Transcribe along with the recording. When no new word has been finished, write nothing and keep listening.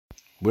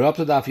We're up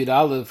to Daf Yud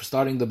Aleph,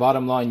 starting the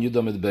bottom line, Yud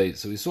Amid Beis.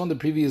 So we saw in the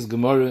previous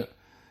Gemara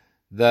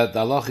that the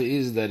halacha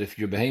is that if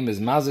your behemoth is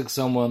mazik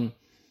someone,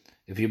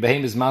 if your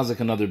behemoth is mazik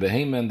another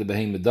behemoth and the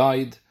behemoth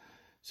died,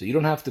 so you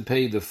don't have to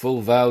pay the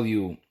full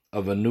value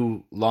of a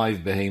new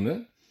live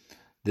behemoth.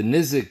 The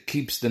nizik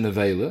keeps the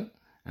nevela,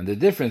 and the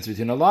difference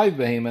between a live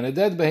behemoth and a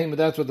dead behemoth,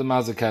 that's what the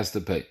mazik has to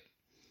pay.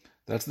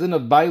 That's the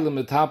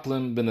bailim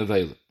etaplim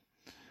benevela.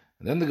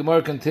 And then the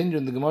Gemara continued,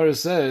 and the Gemara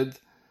said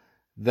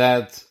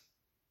that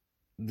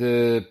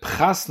the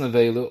pchas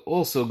nevela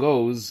also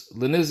goes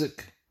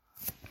lenizik.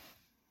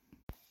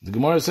 The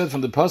Gemara said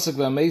from the pasuk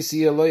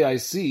v'ameisi eloi, I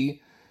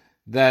see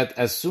that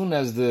as soon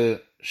as the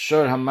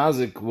shor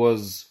hamazik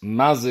was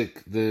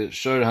mazik the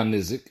shor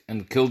hanizik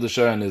and killed the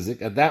shor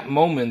hanizik, at that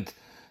moment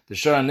the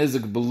shor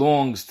hanizik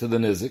belongs to the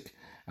nizik,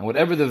 and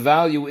whatever the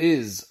value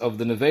is of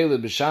the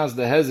nevela b'shas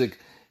the hezik,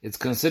 it's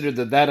considered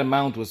that that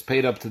amount was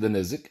paid up to the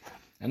nizik,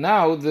 and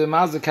now the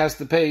mazik has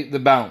to pay the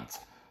balance.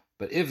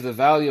 But if the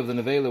value of the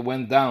nevela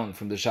went down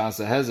from the shas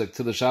hezek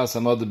to the shas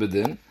hamad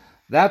bedin,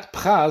 that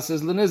pchas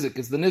is the nizik.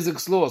 It's the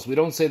nizik's loss. We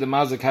don't say the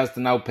mazik has to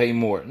now pay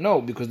more. No,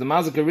 because the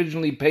mazik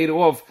originally paid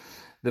off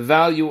the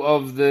value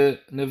of the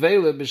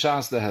nevela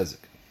b'shas the hezek.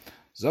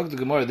 Zog the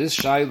Gemara, this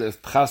shaila,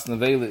 if pchas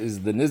nevela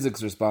is the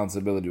nizik's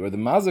responsibility or the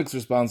mazik's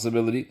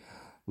responsibility,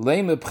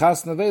 leime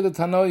pchas nevela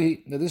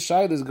tanoihi. Now this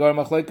shaila is gar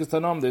machlokes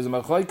tanom. There's a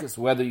machlokes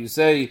whether you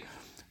say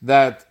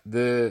that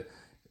the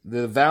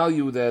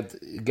value that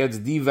gets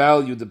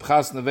devalued, the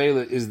pchas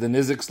nevela, is the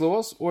nizik's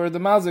loss, or the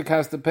mazik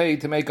has to pay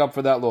to make up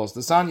for that loss.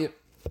 The Sanya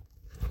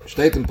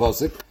steht im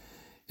Pasuk,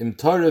 im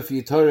tarif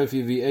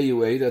yivi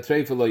eid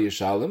atreif lo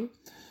yishalem.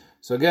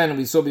 So again,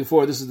 we saw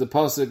before, this is the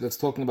Pasuk that's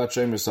talking about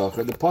Shemer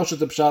Sacher. The Pashat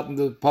Pshat in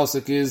the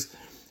Pasuk is,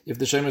 if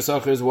the Shemer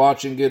Sacher is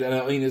watching it and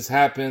an oinus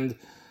happened,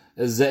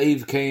 a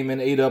Zaiv came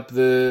and ate up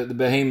the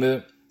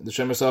behemoth, the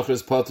Shemer Sacher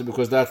is potter,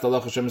 because that's the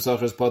halacha Shemer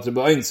Sacher is potter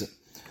ba'oinsin.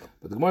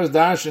 But the Gemara is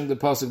dashing the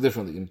pasuk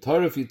differently. Im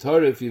tarif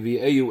yivi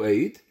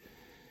eid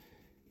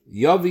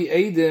yavi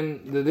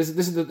eidim. This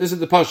is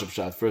the pasuk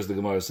shot. First, the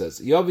Gemara says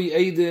yavi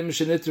eidim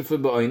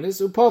shenitrifu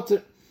ba'oinus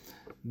upater.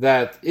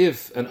 That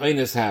if an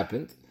oinus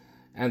happened,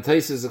 and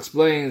Taisus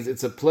explains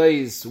it's a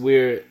place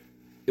where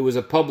it was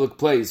a public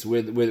place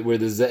where the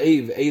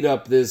zaiv ate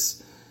up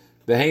this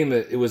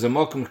behemoth. It was a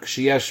makom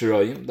kshiyesh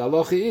royim. The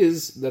halacha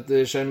is that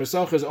the shemer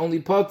sacher is only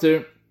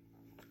potter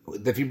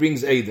if he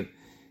brings eidim.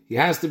 He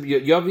has to be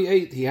Yavi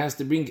 8. He has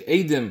to bring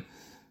Eidim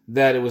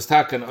that it was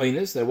Takan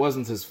Oinus, that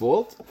wasn't his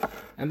fault,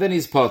 and then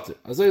he's potter.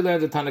 As I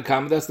learned the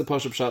Tanakama, that's the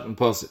Pashup Shat and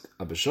Pasuk.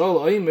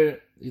 Abishol Oimer,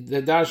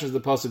 the dashes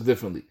the Pasuk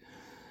differently.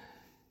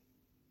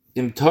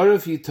 Im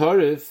Tarif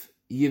Yitarif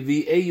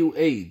Yivi'eyu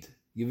Eid.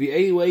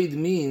 Yivi'eyu Eid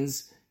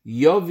means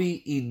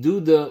Yavi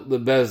Iduda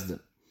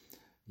LeBezdin.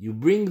 You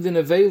bring the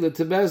Nevela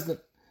to Bezdin.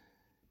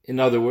 In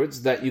other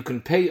words, that you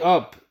can pay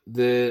up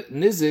the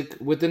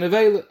Nizik with the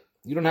Nevela.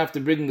 You don't have to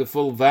bring the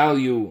full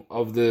value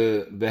of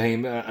the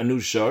behemoth, a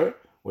new shar,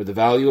 or the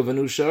value of a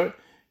new shar.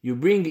 You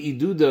bring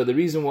iduda. The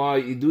reason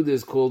why iduda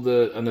is called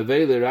a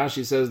nevela,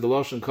 Rashi says the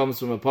lashon comes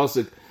from a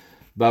pasuk,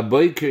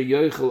 Ba'boiker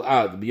yoichel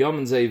ad.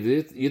 B'yomen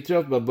zayvit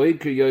yitraf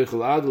ba'boiker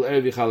yoichel ad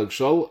l'erev yichalek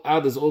shol.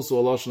 Ad is also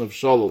a lashon of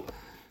sholol.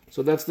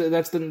 So that's the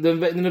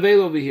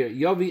nevela over here.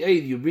 Yavi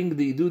eid. You bring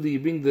the iduda. You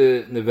bring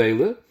the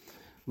nevela,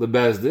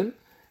 lebezdin,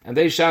 and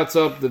they shouts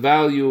up the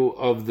value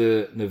of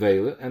the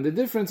nevela, and the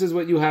difference is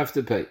what you have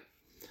to pay.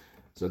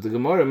 So the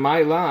Gemara,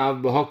 my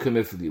lav b'hokem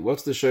ifli.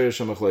 What's the shayr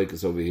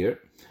shamachlekes over here?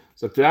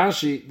 So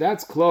Rashi,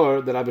 that's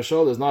clear that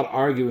Abishol is not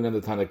arguing on the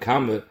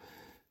Tanakama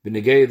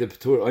b'negei the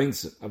Petur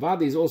Einsid.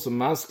 Avadi is also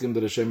masking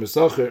that a shemer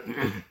sacher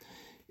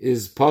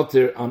is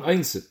potter on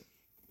Einsid.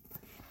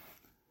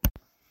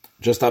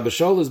 Just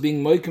Abishol is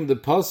being moikim the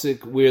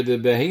pasuk where the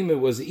behemoth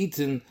was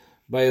eaten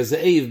by a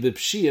zaiv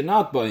b'pshia,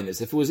 not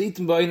b'oinus. If it was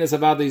eaten b'oinus,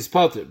 Avadi is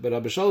potter. But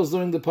Abishol is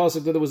learning the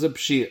pasuk that it was a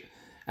pshia,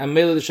 and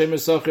mele the shemer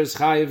sacher is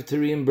chayiv to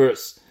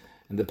reimburse.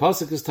 And the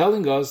pasuk is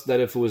telling us that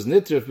if it was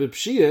nitrif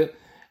b'pshia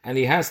and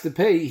he has to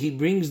pay, he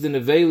brings the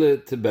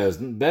nevela to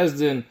Bezdin.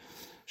 Bezdin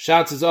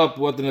shots up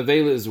what the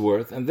nevela is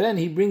worth, and then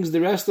he brings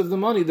the rest of the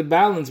money, the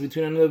balance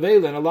between a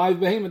nevela and a live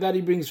behemoth, that he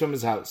brings from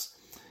his house.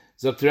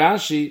 Zok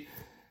Rashi,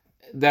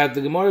 that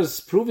the Gemara is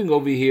proving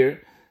over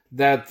here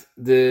that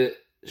the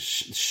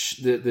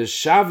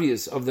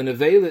shavius of the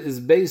nevela is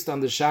based on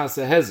the shas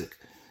hezek.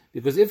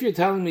 Because if you're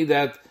telling me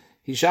that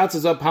he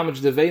shots up how much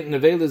the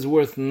nevela is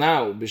worth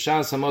now,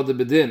 b'shas hamad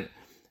bedin,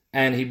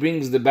 and he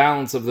brings the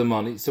balance of the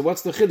money. So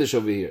what's the chiddush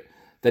over here?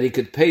 That he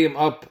could pay him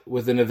up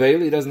with the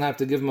nevela. He doesn't have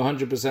to give him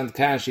 100%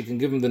 cash. He can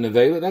give him the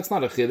nevela. That's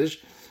not a chiddush,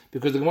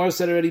 because the Gemara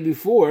said already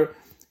before,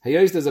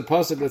 Hayos, there's a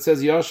pasuk that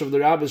says, Yashav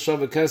the Rabbis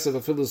Shava Kesef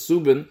Afilu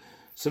Subin.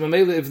 So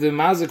if the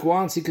mazik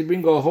wants, he could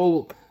bring a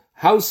whole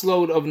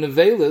houseload of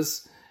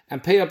nevelas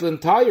and pay up the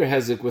entire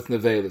hezek with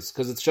nevelas,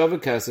 because it's Shava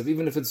Kesef,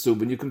 even if it's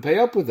Subin, you can pay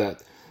up with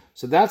that.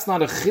 So that's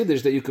not a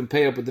chiddush that you can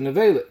pay up with the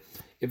nevela.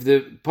 If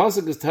the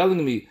pasuk is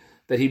telling me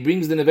that he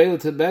brings the nevela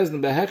to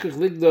Bezdin, behechich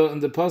ligda in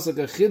the pasuk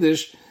a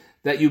chiddush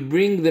that you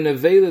bring the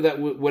nevela, that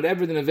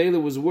whatever the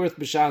nevela was worth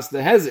b'shas the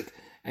hezek,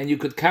 and you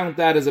could count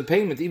that as a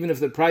payment. Even if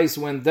the price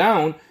went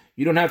down,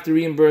 you don't have to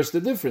reimburse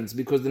the difference,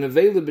 because the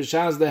nevela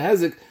b'shas the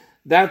hezek,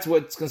 that's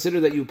what's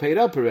considered that you paid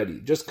up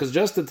already. Just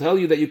to tell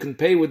you that you can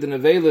pay with the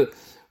nevela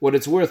what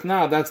it's worth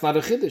now, that's not a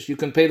chiddush. You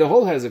can pay the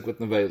whole hezek with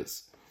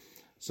nevelas.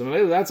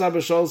 So that's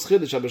Abba Shal's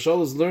chiddush. Abba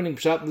Shal is learning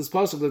pshat in this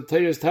pasuk. The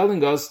Torah is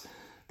telling us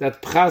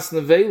that pchas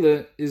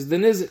nevela is the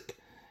nizik,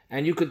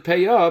 and you could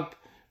pay up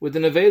with the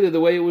nevela the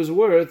way it was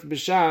worth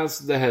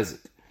b'shas the hezek.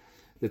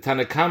 The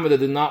Tanakama that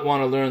did not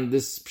want to learn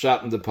this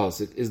pshat in the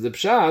pasuk is the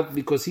pshat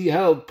because he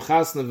held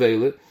pchas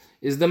nevela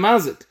is the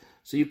mazik.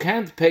 So you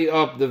can't pay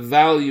up the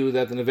value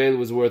that the nevela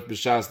was worth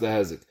b'shas the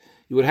hezek.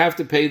 You would have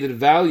to pay the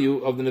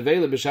value of the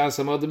nevela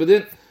b'shas hamad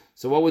b'din.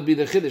 So what would be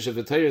the chiddush? If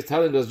the Torah is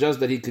telling us just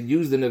that he could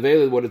use the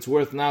nevela, what it's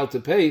worth now, to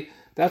pay,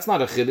 that's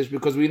not a chiddush,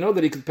 because we know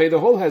that he could pay the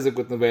whole hezek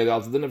with nevela,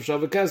 also din of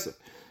shava kesef.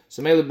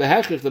 So mele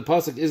behechich, the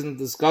pasuk isn't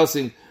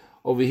discussing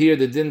over here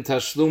the din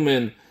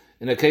tashlumin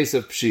in a case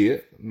of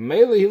pshia.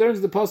 Mele, he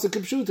learns the pasuk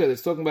kipshuta.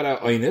 It's talking about our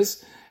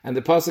oinis, and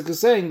the pasuk is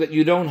saying that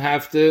you don't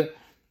have to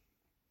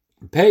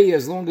pay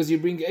as long as you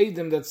bring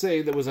eidim that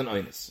say there was an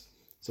oinis.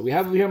 So we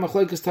have over here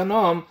machlekes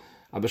tanam.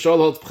 Abba Shal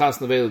holds pchas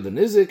nevela the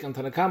nizik, and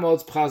Tanakama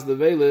holds pchas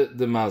nevela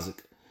the mazik.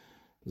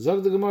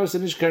 Zog the Gemara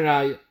senish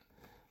karnaya,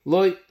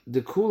 loy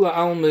the kula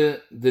alme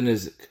the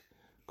nizik.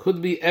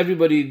 Could be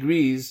everybody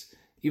agrees,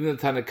 even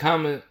the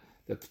Tanakama,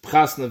 that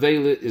pchas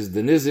nevela is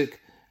the nizik,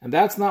 and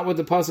that's not what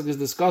the pasuk is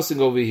discussing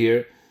over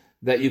here.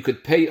 That you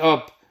could pay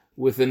up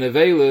with the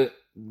nevela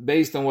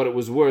based on what it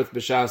was worth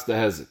b'shas the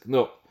hezek.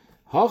 No,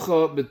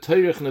 hacha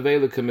b'toyrech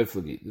nevela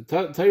kamiflagi.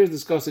 The Torah is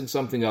discussing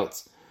something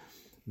else.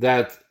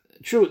 That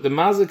true, the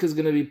mazik is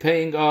going to be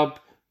paying up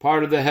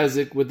part of the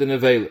hezek with the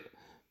nevela.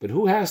 But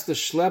who has to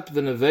schlep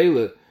the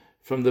nevela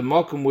from the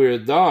makom where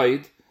it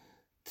died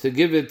to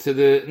give it to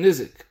the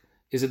nizik?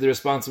 Is it the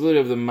responsibility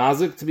of the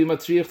mazik to be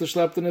matriach to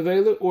schlep the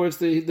nevela? Or it's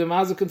the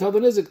mazik can tell the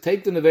nizik,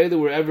 take the nevela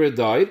wherever it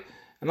died,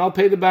 and I'll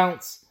pay the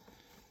balance.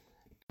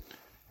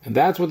 And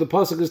that's what the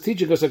pasuk is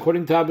teaching us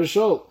according to Abba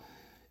Shal.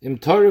 Im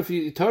tarif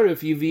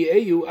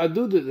yivieyu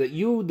aduda, that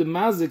you, the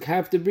mazik,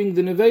 have to bring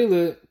the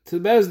nevela to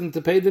Bezdin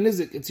to pay the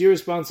nizik. It's your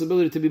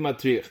responsibility to be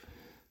matriach.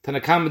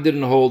 Tanakama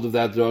didn't hold of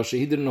that drasha.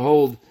 He didn't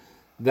hold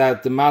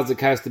that the mazik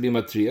has to be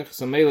matriach.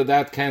 So mele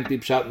that can't be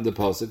pshat in the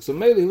pasuk. So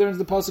mele he learns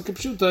the pasuk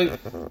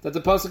kipshutai, that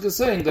the pasuk is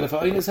saying that if a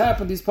oinus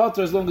happened, he's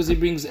potter as long as he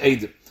brings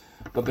eidim.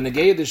 But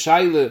benegei the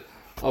shaila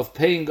of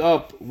paying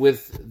up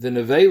with the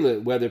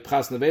nevela, whether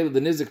pchas nevela the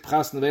nizik,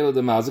 pchas nevela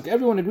the mazik,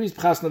 everyone agrees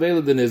pchas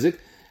nevela the nizik.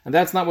 And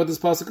that's not what this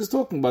pasuk is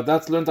talking about.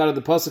 That's learned out of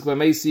the pasuk by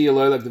Meisi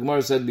Eloi, like the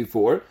Gemara said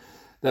before.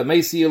 That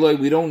Meisi Eloi,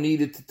 we don't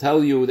need it to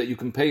tell you that you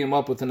can pay him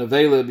up with an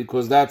avela,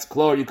 because that's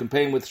klar, you can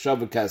pay him with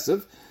shava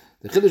kesef.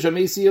 The chiddush of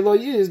Meisi Eloi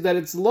is that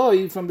it's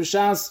loy from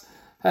b'shas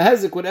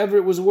hahezek, whatever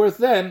it was worth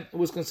then, it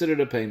was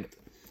considered a payment.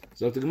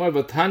 So the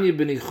Gemara Vatanya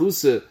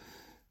b'nichusa,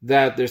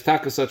 that there's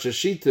taka such a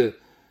shita,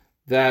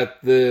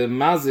 that the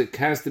mazik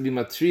has to be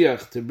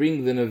matriach to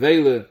bring the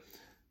nevela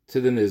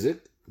to the nizik.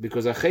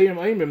 Because Achayim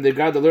Aimrim, they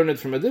got to learn it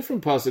from a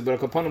different pasuk,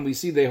 but upon them we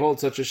see they hold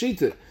such a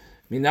shita.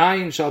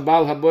 Minayin shal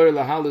bal haboir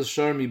lahalis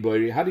shar mi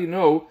boiri. How do you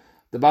know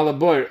the bal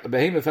haboir, a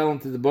behemoth fell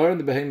into the boir and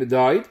the behemoth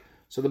died?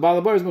 So the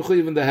bal haboir is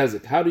mechuyev in the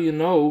hezek. How do you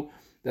know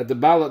that the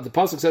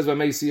pasuk says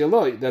v'meisi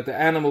aloi, that the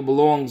animal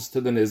belongs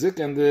to the nizik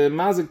and the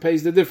mazik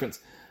pays the difference?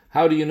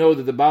 How do you know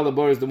that the bal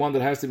haboir is the one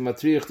that has to be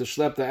matriach to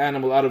schlep the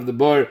animal out of the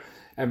boir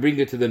and bring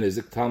it to the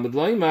nizik? Talmud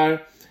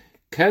loimar.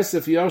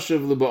 Kesef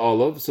Yashav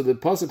L'Ba'olav. So the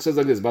pasuk says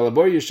like this: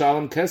 Balabor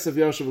Yishalom Kesef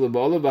Yashav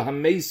L'Ba'olav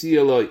V'Hameisi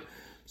Eloi.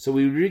 So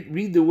we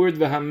read the word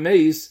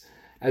V'Hameis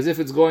as if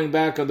it's going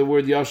back on the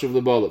word Yashav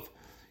L'Ba'olav.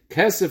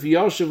 Kesef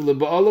Yashav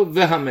L'Ba'olav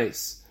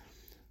V'Hameis.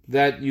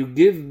 That you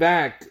give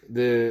back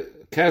the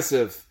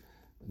Kesef,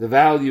 the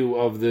value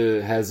of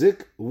the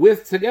Hazik,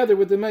 together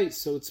with the mace.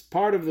 So it's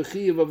part of the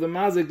chiyuv of the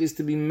mazik is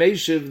to be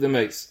meishiv the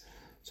mace.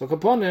 So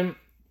upon him,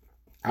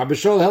 Abba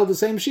Shal held the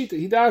same sheet.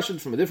 He dashed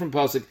from a different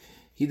pasuk.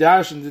 He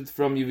dashed it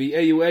from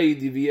Yivieyu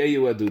Eid,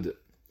 Yivieyu Aduda.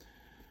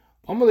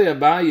 Omalei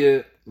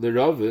Abaye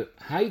L'Rove,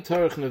 Hai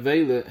Tarach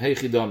Nevela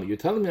Heichidami. You're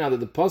telling me now that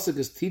the pasuk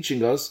is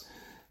teaching us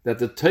that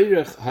the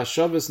Torach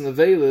Hashavas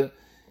Nevela,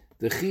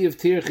 the Chiyuv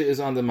Tircha is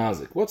on the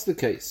mazik. What's the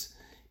case?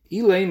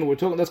 Elaim,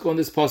 let's go on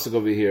this pasuk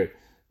over here,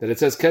 that it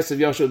says Kesev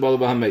Yashua Bala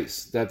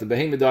Bahames, that the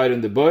behemoth died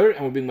in the bar,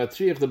 and we're being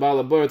matriach the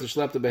Bala bar to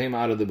schlep the behemoth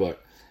out of the bar.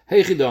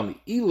 Heichidami,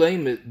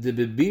 Elaim the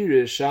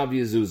Bebire Shav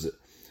Yezuzah.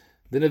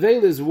 The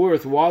nevela is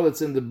worth, while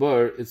it's in the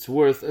bar, it's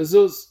worth a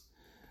zuz.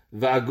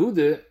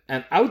 Va'agude,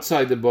 and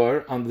outside the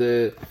bar, on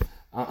the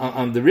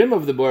rim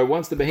of the bar,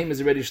 once the behemoth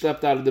is already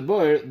schlepped out of the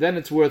bar, then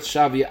it's worth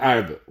shavia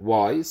arba.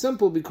 Why?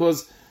 Simple,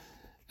 because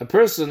a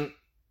person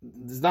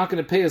is not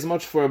going to pay as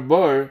much for a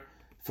bar,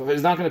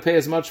 is not going to pay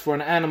as much for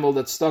an animal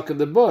that's stuck in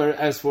the bar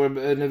as for a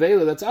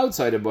nevela that's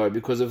outside a bar,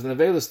 because if the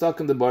nevela is stuck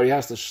in the bar, he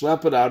has to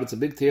schlep it out. It's a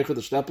big tircha to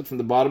schlep it from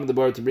the bottom of the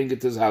bar to bring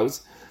it to his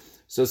house.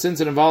 So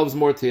since it involves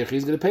more tircha,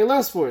 he's going to pay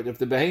less for it. If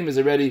the behemoth is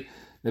already,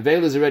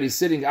 nevela is already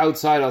sitting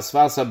outside al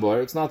sfas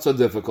habar, it's not so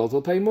difficult,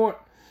 he'll pay more.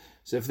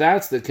 So if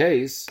that's the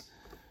case,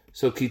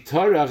 so ki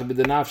tarach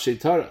b'denaf she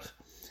tarach.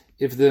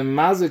 if the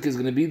mazik is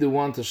going to be the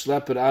one to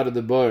schlep it out of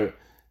the bar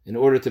in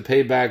order to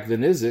pay back the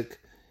nizik,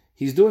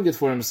 he's doing it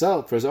for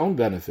himself, for his own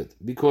benefit.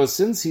 Because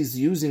since he's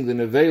using the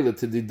nevela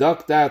to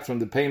deduct that from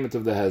the payment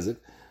of the hezek,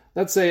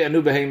 let's say a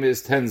new behema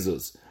is 10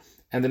 zuz,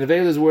 and the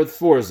nevela is worth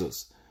 4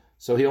 zuz.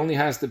 So he only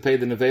has to pay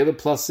the nevela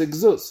plus 6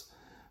 zuz.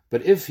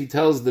 But if he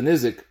tells the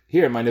nizik,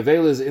 here, my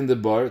nevela is in the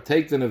bar,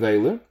 take the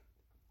nevela,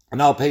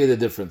 and I'll pay you the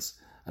difference.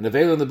 A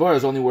nevela in the bar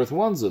is only worth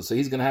 1 zuz, so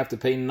he's going to have to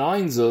pay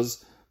 9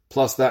 zuz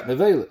plus that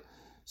nevela.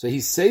 So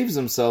he saves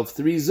himself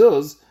 3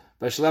 zuz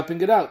by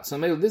schlepping it out. So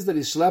this that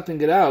he's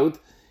schlepping it out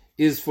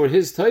is for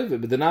his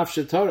taiva, but the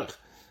nafshe tarach.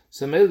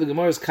 So the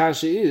Gemara's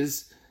kasha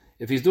is,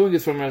 if he's doing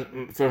it from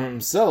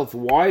himself,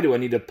 why do I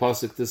need a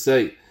pasuk to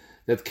say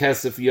that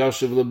kesef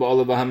yashav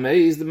leba'ala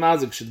v'hameiz, the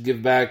mazik should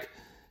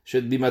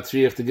be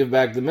matriach to give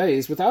back the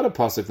maize? Without a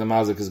pasuk, the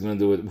mazik is going to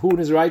do it. Who in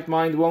his right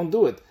mind won't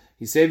do it?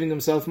 He's saving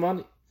himself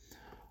money.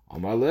 We're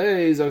talking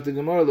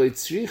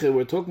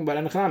about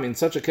Anachnami. In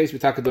such a case, we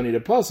don't need a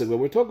pasuk, but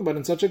we're talking about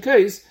in such a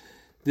case,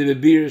 in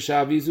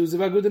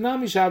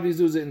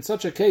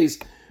such a case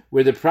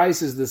where the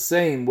price is the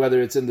same,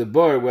 whether it's in the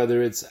bar,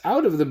 whether it's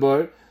out of the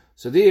bar,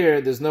 so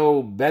there's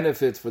no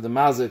benefit for the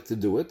mazik to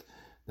do it.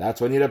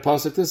 That's why you need a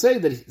pasuk to say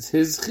that it's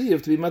his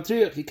chiyuv to be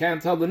matriach. He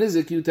can't tell the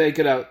nizik, you take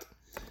it out.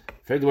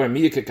 Is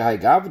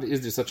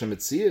there such a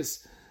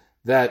mitzias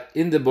that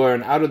in the bar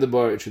and out of the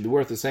bar it should be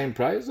worth the same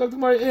price?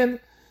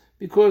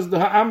 Because the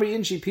ha'amri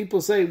inshi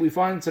people say we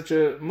find such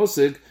a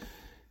musig,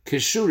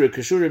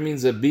 kishura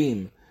means a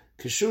beam.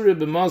 Kishura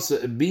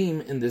b'masa, a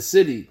beam in the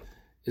city,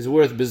 is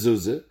worth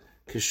bezuzah.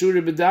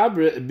 Kishura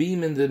b'dabra, a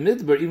beam in the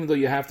midbar, even though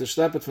you have to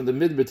schlep it from the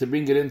midbar to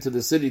bring it into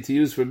the city to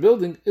use for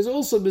building, is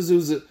also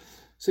bezuzah.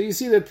 So you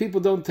see that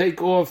people don't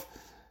take off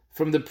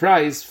from the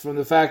price from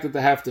the fact that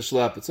they have to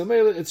schlep it. So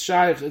it's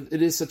shaykh,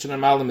 it is such an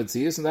amal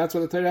mitzias, and that's what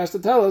the Torah has to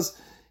tell us.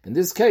 In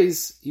this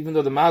case, even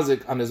though the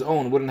mazik on his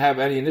own wouldn't have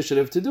any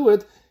initiative to do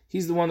it,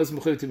 he's the one that's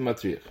mechuyev to be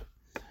matriach.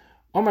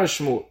 Omar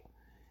Shmuel,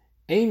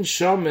 ein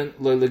shaman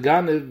lo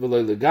leganev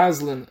v'lo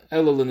legazlan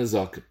elo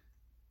lenezakim.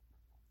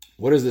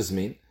 What does this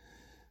mean?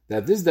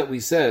 That we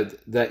said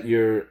that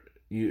you're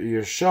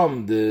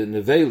sham the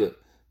nevela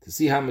to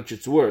see how much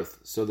it's worth.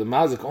 So the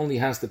mazik only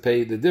has to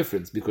pay the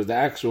difference because the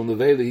actual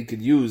nevela he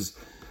could use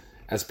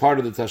as part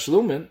of the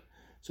tashlumin.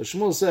 So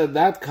Shmuel said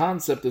that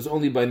concept is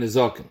only by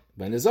nizakim.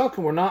 By nizakim,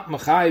 we're not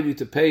machayev you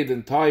to pay the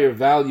entire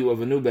value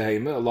of a new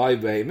behema, a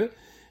live behema.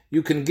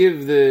 You can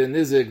give the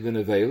nizik, the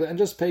nevela, and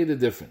just pay the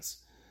difference.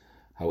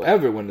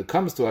 However, when it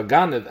comes to a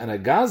ganev and a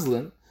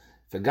gazlan,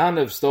 if a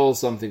ganev stole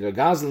something, a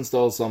gazlan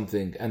stole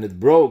something, and it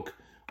broke,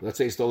 let's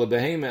say he stole a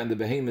behema and the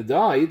behema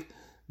died,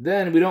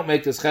 then we don't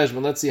make this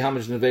cheshbon, let's see how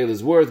much nevela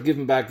is worth, give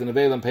him back the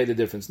nevela and pay the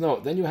difference. No,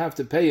 then you have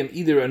to pay him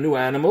either a new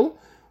animal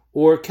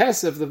or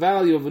kesef, the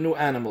value of a new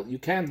animal. You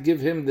can't give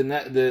him the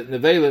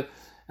nevela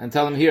and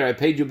tell him, here, I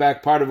paid you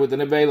back part of it with the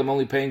nevela, I'm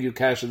only paying you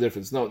cash the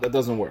difference. No, that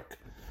doesn't work.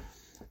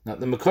 Now,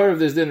 the makar of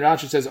this din,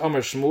 Rashi says, Amar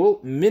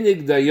Shmuel,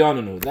 minig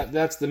dayananu.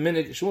 That's the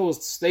minig. Shmuel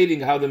is stating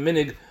how the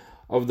minig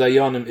of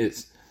dayanim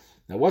is.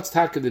 Now, what's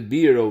taka the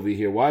beer over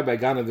here? Why by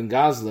Ganav and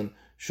Gazlan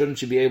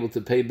shouldn't you be able to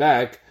pay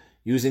back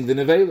using the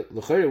nevela?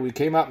 L'chayr, we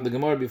came out in the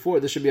Gemara before,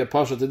 this should be a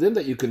pasha to din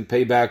that you can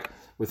pay back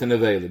with a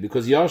nevela.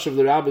 Because Yashav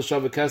the Rabbah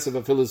Shava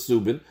Kesef Afilas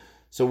Subin,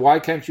 so why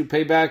can't you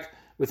pay back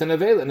with a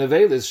nevela? A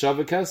nevela is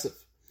Shava Kesef.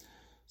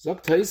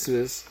 Zok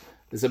Taisvis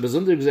is a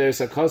bezunder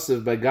gzeres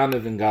HaKosef by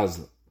Ganav and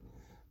Gazlan.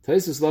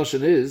 Taisus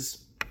Lashon is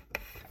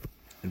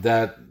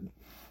that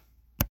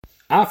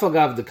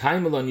Afagav the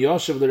Kaimelon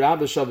Yoshev the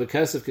Rabba Shav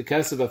Kesef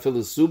Kekesef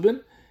Afilas Subin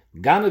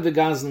Gana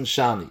v'Gazlan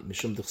Shani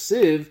Mishum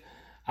T'chsiv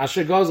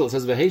Asher Gozal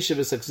says V'Heishev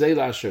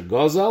V'Sakzela Asher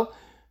Gozal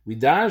we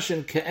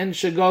darshan Ke'en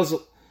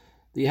Shegozal.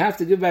 You have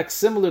to give back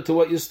similar to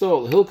what you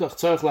stole. Hilkach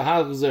Tzarech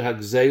Lahagzer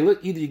HaGzela.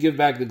 Either you give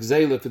back the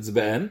Gzela if it's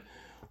Be'en,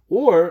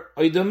 or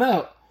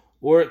Oidamel,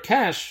 or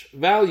cash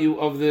value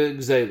of the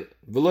Gzela.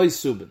 V'loy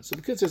Subin. So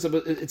the kids it's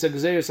a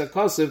Gzeres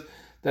HaKosiv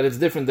that it's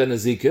different than a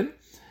Zikin.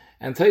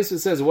 And Taisa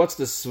says, what's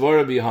the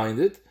svara behind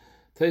it?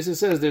 Taisa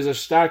says there's a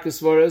stark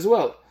svara as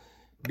well.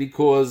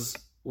 Because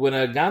when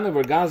a Ganav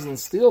or Gazlan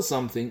steals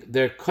something,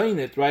 they're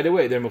koinit right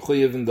away. They're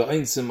mechuyev in the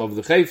einsim of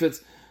the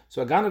chayfetz.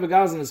 So a Ganav or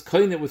Gazlan is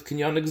koinit with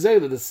kinyan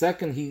gzela. The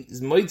second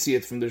he's moitzi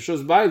it from the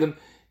shus bailim,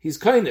 he's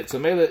koinit. So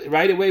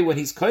right away when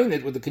he's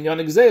koinit with the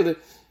kinyan gzela,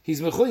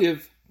 he's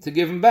mechuyev to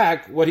give him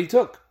back what he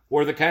took,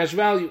 or the cash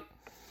value.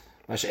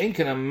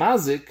 Mash'enken a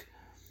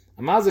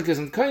mazik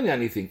isn't koinit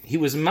anything. He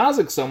was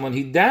mazik someone,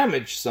 he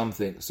damaged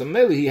something. So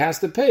maybe he has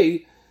to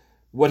pay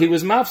what he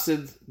was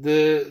mafsid,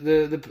 the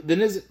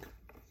nizik.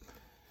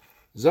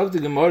 Zog the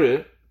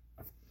Gemara.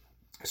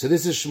 So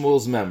this is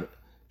Shmuel's memory.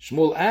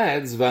 Shmuel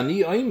adds,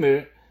 Vani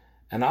Oimer,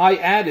 and I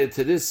added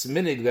to this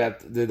minig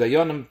that the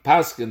Dayanim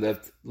Paskin,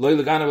 that Loy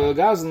Legana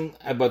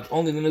Velagazan, but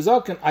only the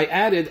Nizakin, I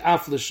added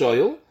Af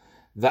L'Shoyel,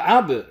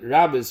 Va'abba,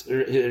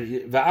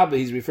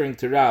 he's referring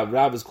to Rab.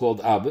 Rab is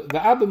called Abba.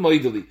 Va'abba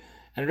Moideli.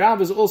 And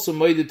Rab is also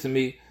moided to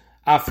me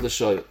Af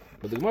L'Shoyel.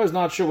 But the Gemara is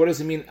not sure what does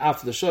it mean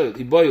Af L'Shoyel.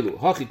 Iboilu,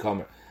 Hachi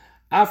Kamer.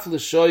 Af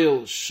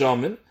L'Shoyel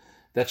Shomin,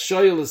 that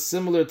shoyl is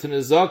similar to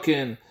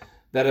nezakin,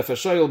 that if a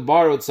shoyl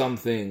borrowed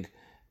something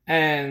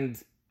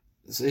and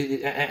he's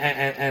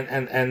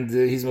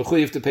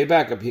mechuyev to pay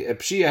back, a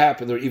pshia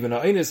happened, or even a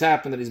oinus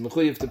happened that he's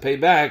mechuyev to pay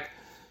back,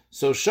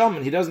 so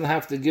shaman, he doesn't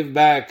have to give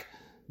back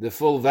the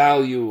full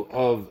value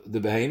of the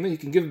behemoth. He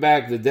can give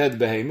back the dead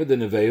behemoth, the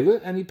nevela,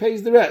 and he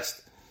pays the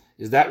rest.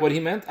 Is that what he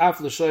meant?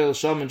 Af l'shoyel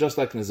shaman, just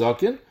like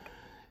nezakin.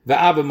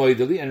 Va'aba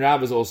moideli, and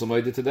Rav is also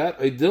moided to that.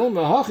 Oidil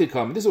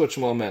mehachikam. This is what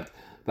Shmuel meant.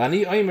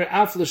 V'ani oimer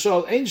af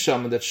l'shoyel ein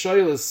shaman. That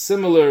shoyel is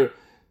similar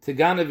to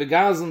gane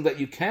v'gazlan, that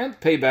you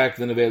can't pay back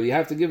the nevela. You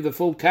have to give the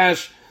full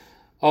cash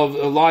of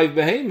a live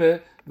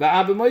behemoth.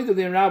 Va'aba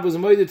moideli, and Rav was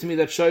moided to me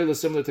that shoyel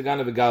is similar to gane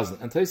v'gazlan.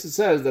 And Tosfos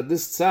says that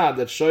this tzad,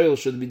 that shoyel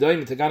should be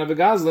doing to gane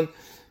v'gazlan,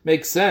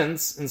 makes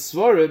sense in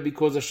Svara,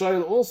 because a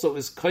shoyel also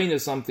is kind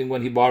of something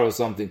when he borrows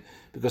something.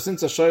 Because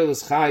since a shoyel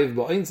is chayiv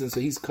ba'insin,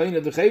 so he's kind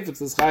of the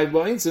chayfetz is chayiv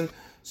ba'insin,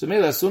 so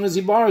maybe as soon as he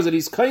borrows it,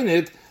 he's kind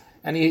it,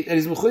 and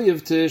he's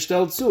mechuyev to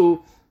shtel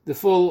tzu the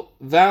full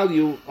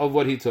value of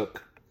what he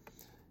took.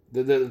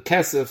 The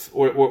kesef,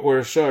 or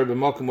a shor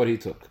b'makom what he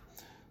took.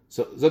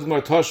 So,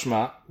 Zodmar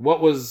Toshma, what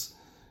was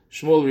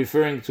Shmuel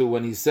referring to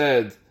when he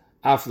said,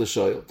 af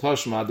l'shoyel?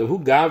 Toshma, the hu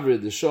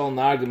gavrid, the shol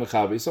narge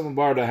mechaber. Someone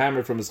borrowed a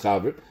hammer from his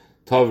chaver,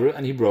 Tovra,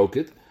 and he broke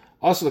it.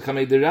 Also,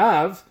 the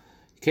Rav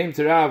came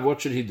to Rav.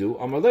 What should he do?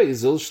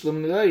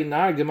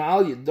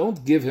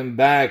 Don't give him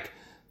back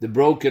the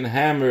broken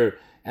hammer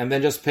and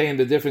then just pay him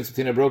the difference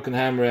between a broken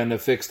hammer and a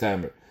fixed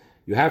hammer.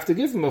 You have to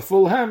give him a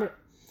full hammer.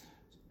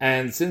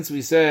 And since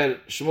we said,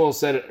 Shmuel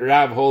said,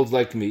 Rav holds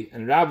like me,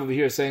 and Rav over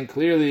here is saying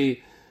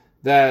clearly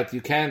that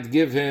you can't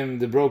give him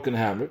the broken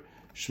hammer.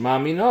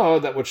 Shma mino,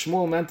 that what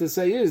Shmuel meant to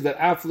say is that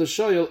af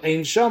l'shoyel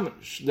ein shaman,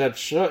 that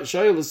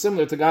shoyel is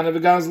similar to gane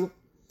v'gazlan.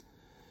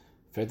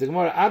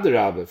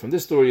 From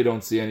this story you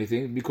don't see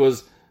anything,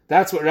 because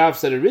that's what Rav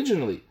said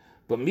originally.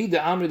 But me the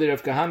Amri the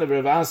Rav Kahana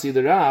Rav Asi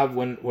the Rav,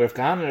 when Rav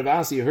Kahana and Rav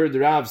Asi heard the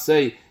Rav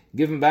say,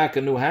 give him back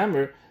a new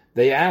hammer,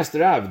 they asked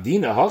the Rav,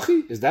 Dina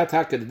Hachi? Is that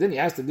Hakadin? He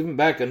asked to give him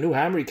back a new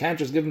hammer, he can't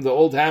just give him the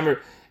old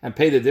hammer and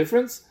pay the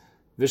difference?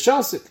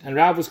 Vishasik. And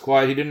Rav was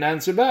quiet, he didn't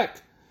answer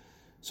back.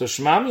 So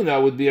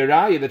Shmamina would be a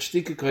raya that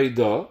Shtika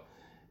Kaidah,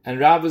 and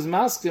Rav is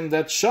maskim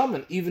that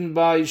shaman, even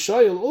by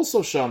Shoyel,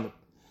 also shaman.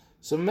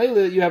 So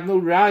Mele, you have no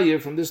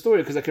raya from this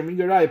story, because I can bring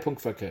a raya punk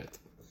fakert.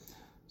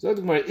 So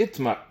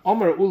Itmar,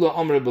 Omer Ula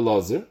Omer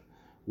Belazar.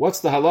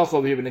 What's the halacha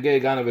over here in Negei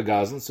Ganav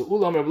V'Gazlan? So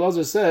Ula Omer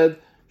Belazar said,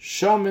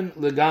 Shaman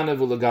Leganav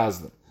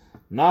V'Gazlan.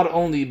 Not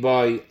only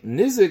by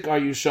Nizik are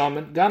you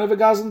shaman, Ganav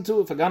V'Gazlan too.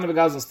 If a Ganav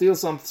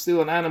V'Gazlan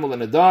steal an animal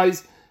and it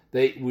dies,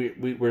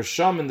 we're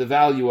shaman the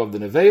value of the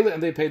nevela,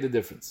 and they pay the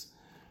difference.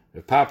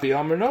 If Papi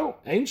Omer, no,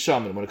 ain't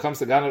shaman. When it comes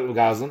to Ganav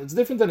V'Gazlan, it's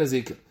different than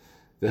Ezekiel.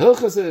 The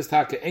Hilchas is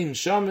Taka ain't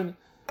shaman,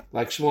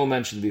 like Shmuel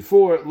mentioned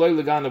before, loy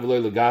leganav loy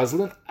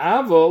legazlan,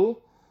 avol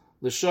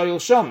l'shoyel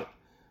shaman.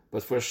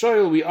 But for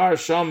shoyel we are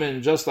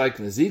shaman just like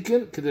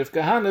Nezikin, Kedef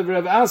Kahana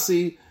Rav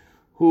Asi,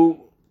 who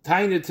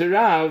tained to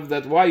Rav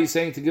that why he's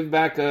saying to give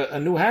back a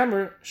new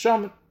hammer,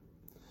 shaman.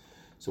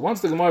 So once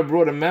the Gemara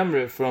brought a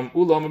memory from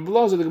Ula Omer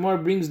Belazar, the Gemara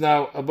brings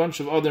now a bunch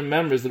of other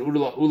members that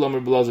Ula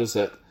Omer Belazar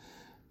said.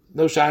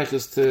 No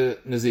shaykhs to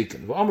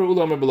Nezikin. V'Omer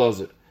Ula Omer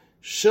Belazar,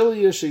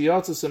 Shilya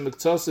sheyatzas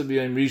miktzasa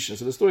b'yayim rishon.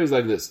 So the story is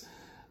like this.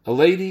 A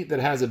lady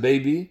that has a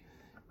baby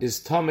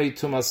is tamei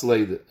tumas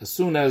leida. As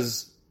soon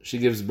as she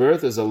gives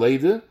birth as a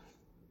leida,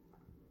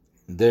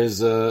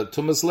 there's a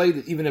tumas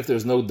leida. Even if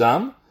there's no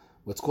dam,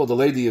 what's called a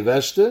lady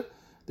yeveshta,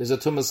 there's a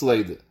tumas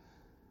leida.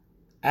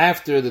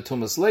 After the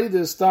tumas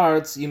leida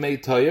starts yimei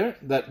toyer,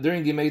 that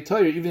during yimei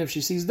toyer, even if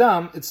she sees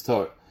dam, it's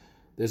tor.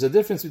 There's a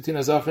difference between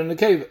a zachar and a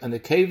keva. And the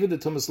keva, the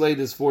tumas leida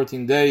is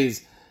 14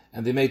 days,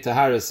 and the yimei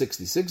tahara is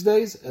 66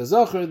 days. A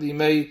zachar, the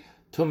yimei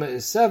Tumah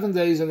is 7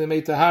 days, and the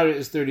Mei Tahara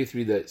is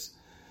 33 days.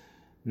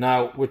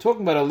 Now, we're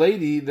talking about a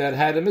lady that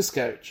had a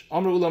miscarriage.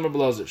 Amr Ula Amr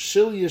Belazar,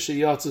 Shilya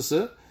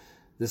Sheyatzasa,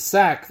 the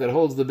sack that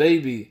holds the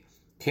baby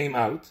came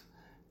out,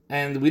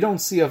 and we don't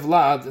see a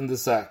vlad in the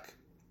sack.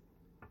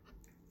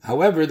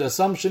 However, the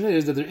assumption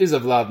is that there is a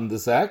vlad in the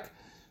sack,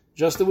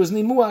 just there was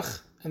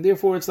nimuach, and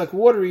therefore it's like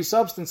watery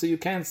substance, so you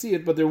can't see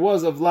it, but there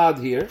was a vlad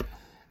here,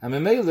 and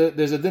Memele,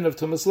 there's a din of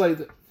Tumas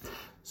Leida.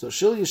 So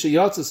Shilya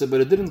Sheyatzasa,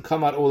 but it didn't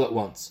come out all at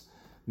once.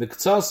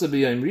 Miktsasa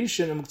b'yayim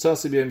rishon and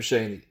miktsasa b'yayim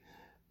sheni.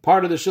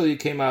 Part of the shilya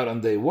came out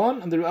on day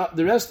 1, and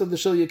the rest of the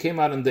shilya came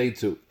out on day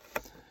 2.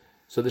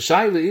 So the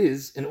shaila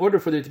is, in order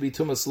for there to be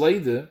tumas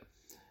leida,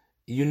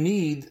 you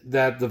need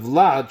that the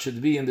vlad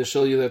should be in the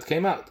shilya that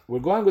came out. We're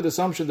going with the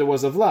assumption there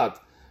was a vlad,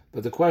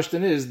 but the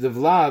question is, the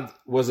vlad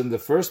was in the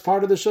first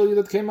part of the shilya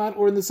that came out,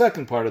 or in the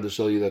second part of the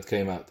shilya that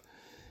came out?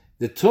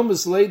 The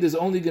tumas leida is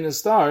only going to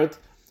start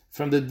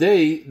from the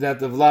day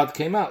that the vlad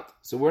came out.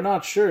 So we're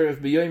not sure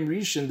if b'yom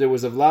rishon there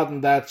was a vlad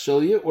in that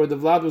shilya, or the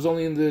vlad was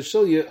only in the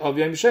shilya of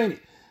yom sheni.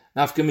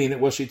 Nafkamina,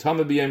 was she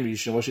tama b'yom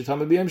rishon, was she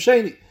tama b'yom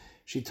sheni?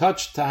 She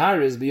touched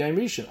taharis b'yom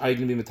rishon. Are you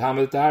going to be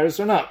matama taharis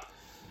or not?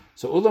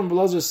 So Ulam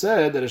Belazar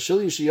said that a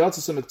shilya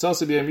sheyatzas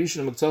miktasa b'yom rishon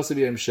and miktasa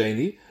b'yom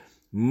sheni,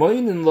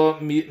 moinin lo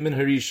min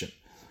harishon.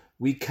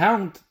 We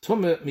count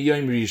tuma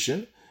b'yom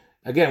rishon,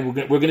 Again,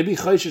 we're going to be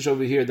chayshish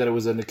over here that it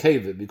was a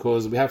nekeva,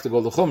 because we have to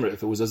go to chumrah.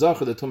 If it was a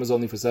zachar, the tumah is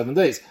only for 7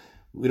 days.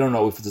 We don't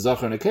know if it's a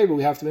zachar and a nekeva.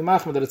 We have to be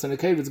machmir that it's a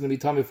nekeva. It's going to be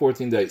tummy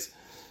 14 days.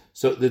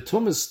 So the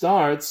tumah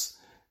starts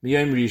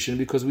Yom Rishon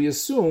because we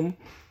assume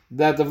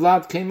that the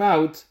vlad came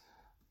out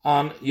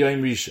on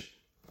Yom Rishon.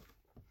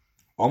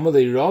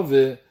 Omalei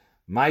Rave,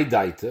 my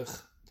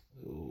daitach.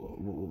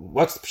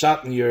 What's the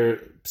pshat in your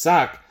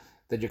psak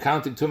that you're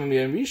counting tumah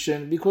Yom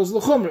Rishon? Because the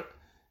chumrah.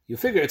 You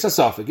figure it's a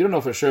suffix. You don't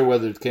know for sure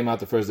whether it came out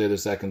the first day or the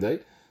second day.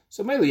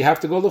 So maybe you have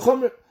to go to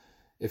chumrah.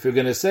 If you're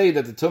going to say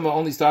that the tumah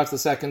only starts the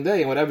second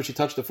day and whatever she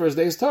touched the first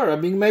day is Torah,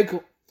 being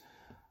mekel.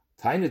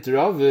 Tainit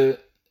Rave,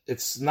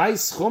 it's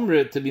nice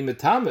chumrah to be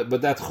metame,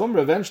 but that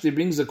chumrah eventually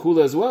brings a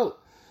kula as well.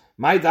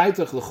 My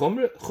daitach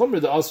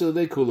chumrah the also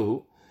the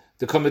kulahu,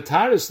 the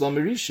kometaris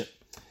lamirisha.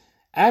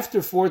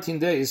 After 14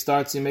 days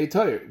starts Yimei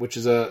Torah, which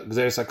is a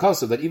gzeres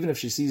hakasa, that even if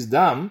she sees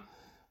dam,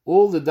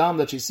 all the dam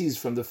that she sees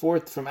from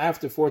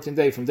after 14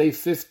 days, from day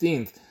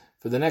 15th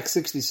for the next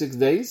 66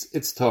 days,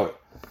 it's Torah.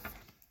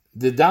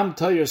 The dam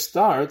Torah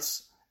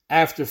starts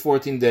after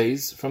 14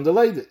 days from the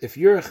Leida. If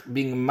you're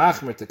being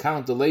machmer to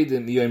count the Leida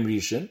in Yom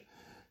Rishon,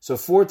 so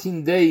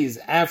 14 days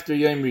after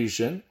Yom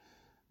Rishon,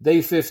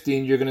 day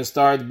 15, you're going to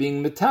start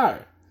being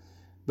metar.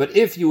 But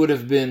if you would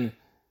have been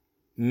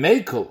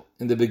mekel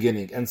in the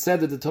beginning and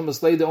said that the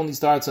Tumas Leida only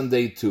starts on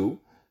day 2,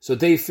 so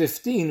day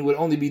 15 would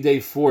only be day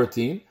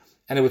 14,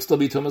 and it would still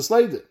be Tumas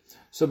Leida.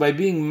 So by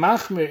being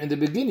machmer in the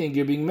beginning,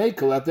 you're being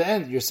mekel at the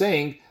end. You're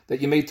saying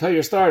that you made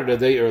Torah started a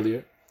day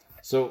earlier.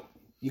 So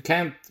you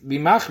can't be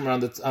machmer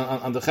on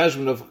the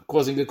cheshbon of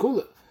causing the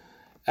kula.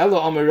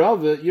 Elo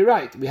Amirava, you're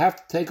right. We have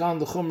to take on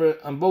the chumrah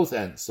on both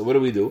ends. So what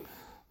do?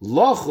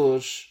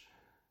 Lochush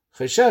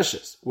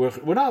chesheshes.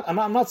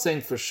 I'm not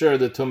saying for sure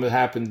the tumah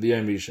happened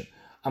b'yom rishon.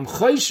 I'm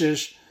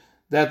chayshish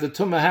that the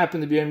tumah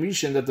happened b'yom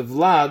rishon, that the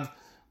vlad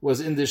was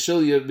in the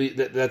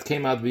shilya that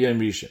came out b'yom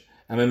rishon.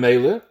 And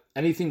memela,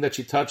 anything that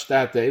she touched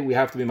that day, we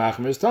have to be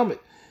machmer as tumah.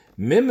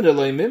 Mimni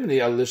loy mimni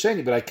al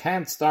l'sheni, but I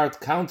can't start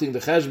counting the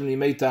cheshbon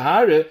yimei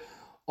tahara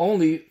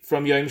only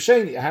from Yom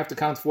Sheni. I have to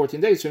count 14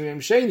 days from Yom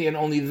Sheni, and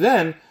only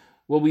then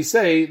will we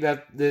say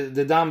that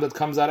the dam that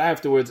comes out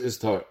afterwards is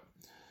Torah.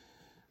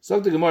 So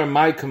the Gemara,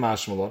 my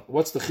kamashmalon.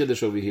 What's the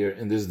chiddush over here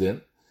in this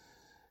din?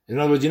 In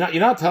other words, you're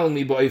not telling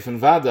me ba'ofen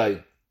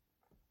vaday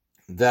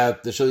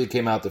that the shilya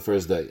came out the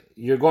first day.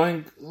 You're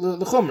going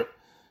the chumrah.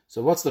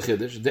 So what's the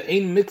chiddush? The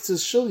ein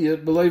mixes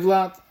shilya below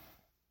vlad.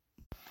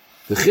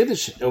 The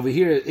chiddush over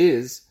here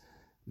is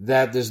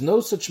that there's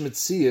no such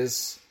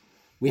mitzias.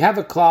 We have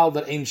a klal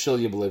that ain't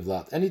shilya b'lei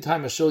vlad.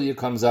 Anytime a shilya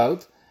comes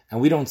out and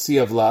we don't see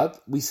a vlad,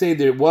 we say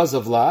there was a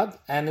vlad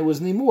and it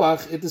was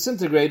nimuach, it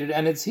disintegrated,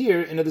 and it's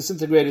here in a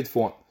disintegrated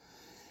form.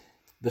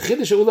 The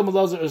chiddush ulam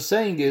alazar is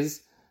saying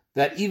is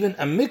that even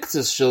a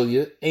mixus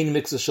shilya ain't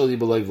mixus shilya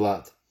b'lei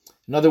vlad.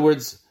 In other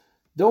words,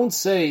 don't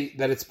say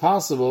that it's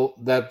possible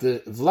that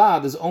the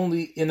vlad is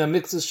only in a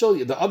mixus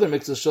shilya. The other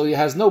mixus shilya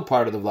has no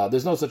part of the vlad.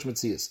 There's no such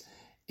mitzias.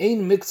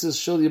 Ain't mixus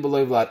shilya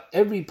b'lei vlad.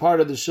 Every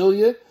part of the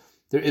shilya,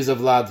 there is a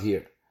vlad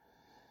here.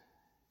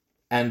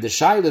 And the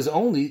shaila is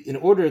only, in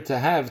order to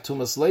have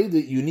Tumas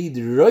Leida, you need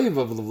the roiv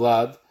of the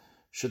vlad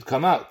should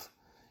come out.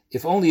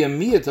 If only a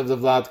miyat of the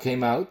vlad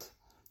came out,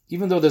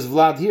 even though there's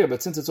vlad here,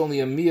 but since it's only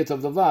a miyat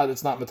of the vlad,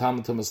 it's not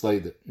matam Tumas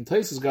Leida. In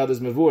Taisus God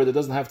is mevur, it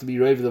doesn't have to be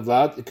roiv of the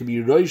vlad, it could be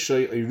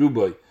roishay or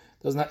ruboy.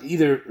 It doesn't have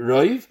either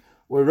roiv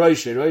or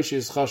roishay. Roishay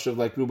is chashav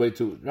like ruboy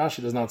too.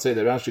 Rashi does not say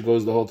that. Rashi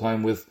goes the whole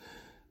time with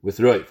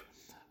roiv.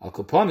 Al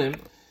kaponim,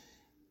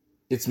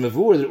 it's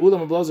mevur that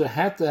Ulam Ablazer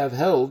had to have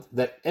held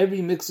that every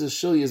mixus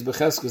shilya is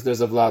becheskes,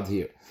 there's a vlad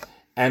here.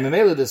 And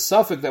memela, the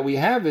suffix that we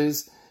have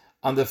is,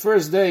 on the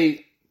first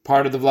day,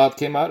 part of the vlad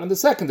came out, and the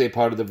second day,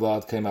 part of the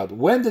vlad came out.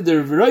 When did the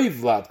roiv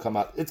vlad come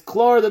out? It's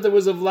clear that there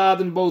was a vlad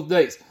in both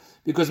days,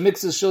 because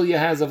mixus shilya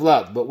has a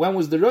vlad. But when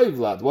was the roiv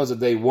vlad? Was it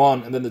day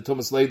 1, and then the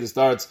Tumas Leida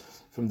starts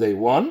from day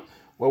 1,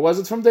 or was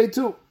it from day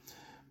 2?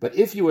 But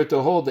if you were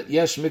to hold that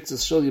yesh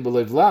mixus shilya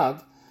b'lei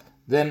vlad,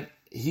 then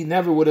he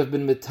never would have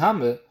been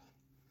mitame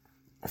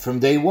from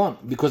day 1,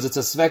 because it's a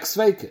svek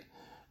sveke.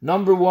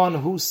 Number 1,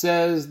 who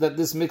says that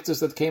this mixus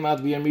that came out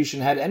via Rishon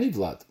had any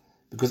vlad?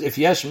 Because if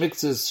yesh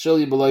mixus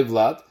shilya b'loi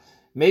vlad,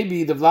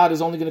 maybe the vlad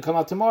is only going to come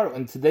out tomorrow,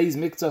 and today's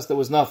mixus there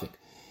was nothing.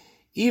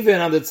 Even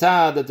on the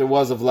tzad that there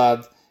was a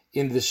vlad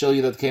in the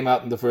shilya that came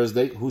out in the first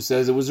day, who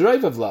says it was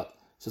reiva vlad?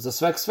 So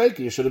it's a svek sveke,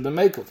 you should have been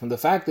makel. From the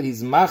fact that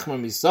he's machmer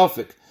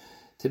misafik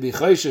to be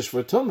chayshish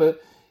for tumah,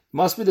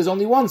 must be there's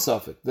only one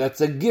suffix.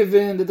 That's a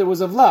given that there was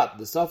a vlad.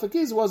 The suffix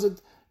is, was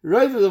it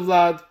Reiv of the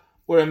Vlad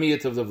or a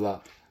miyat of the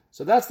Vlad?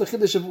 So that's the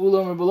chiddush of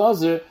Ulam or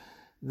Belazer,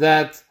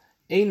 that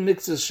ein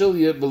mixes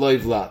shilya beloy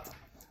Vlad.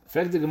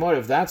 Frag the Gemara,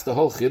 if that's the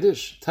whole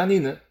chiddush,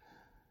 Tanina,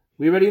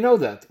 we already know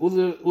that.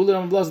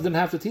 Ulam and Belazer didn't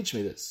have to teach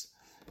me this.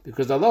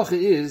 Because the halacha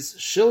is,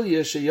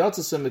 shilya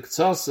sheyatzasa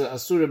miktsasa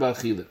asura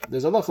ba'achila.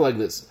 There's a halacha like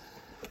this.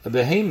 A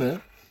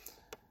behemah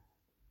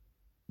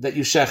that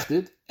you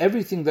shechted,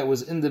 everything that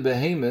was in the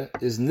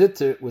behemah is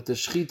nitter with the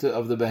shchita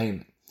of the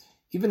behemah.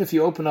 Even if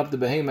you open up the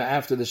behemah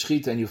after the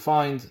shchita and you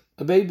find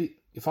a baby,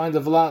 you find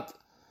a vlad,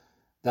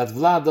 that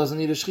Vlad doesn't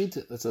need a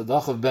Shechita. That's a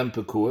Dach of Ben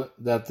Pekua,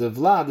 that the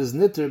Vlad is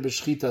Nitter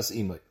B'Shechitas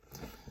Imay.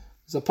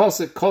 There's a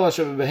pasuk, Kol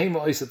Asher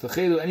B'Behema Oisat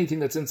Techelu, anything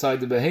that's inside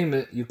the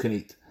Behema you can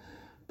eat.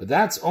 But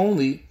that's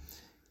only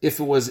if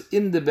it was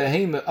in the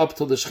Behema up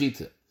till the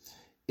Shechita.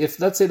 If,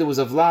 let's say, there was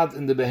a Vlad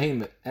in the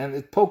Behema, and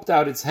it poked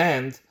out its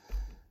hand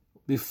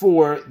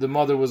before the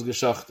mother was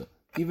Geshachta,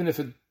 even if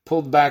it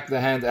pulled back the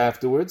hand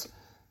afterwards,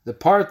 the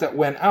part that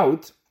went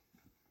out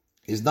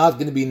is not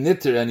going to be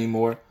Nitter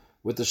anymore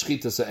with the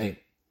Shechita Sa'im.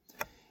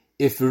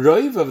 If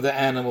Roiv of the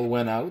animal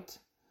went out,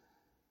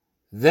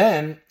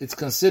 then it's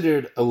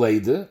considered a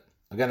Leida.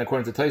 Again,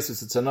 according to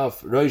Taisus, it's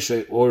enough,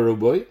 Roishay or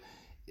Ruboy.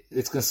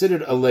 It's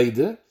considered a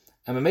Leida,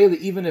 and Mamela,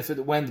 even if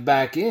it went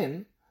back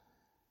in,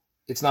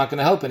 it's not going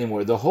to help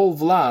anymore. The whole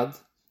Vlad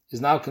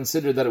is now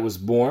considered that it was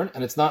born,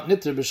 and it's not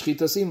Nitter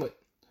B'Shechita Simoi.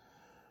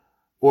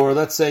 Or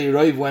let's say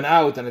Roiv went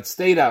out and it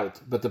stayed out,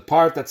 but the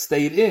part that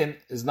stayed in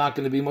is not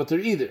going to be Mutter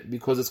either,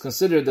 because it's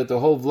considered that the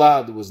whole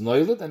Vlad was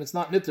Noilet, and it's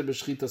not Nitter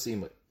B'Shechita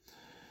Simoi.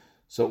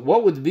 So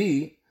what would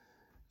be,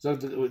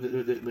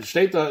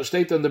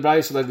 steht on the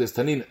Braisa like this,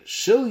 Tanina,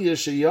 Shilya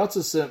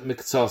sheyatzase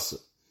miktsase.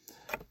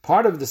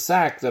 Part of the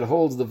sack that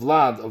holds the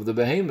Vlad of the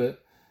Behemah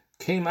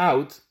came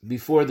out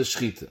before the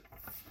Shechita.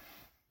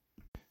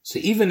 So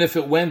even if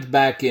it went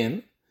back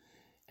in,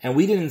 and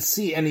we didn't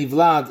see any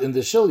Vlad in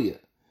the Shilya,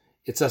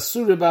 it's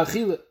Asura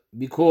Ba'achila,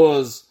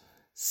 because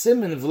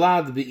Simen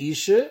Vlad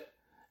Be'isha,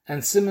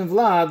 and Simen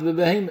Vlad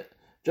Be'Behemah.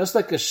 Just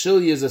like a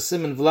Shilya is a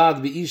Simen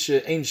Vlad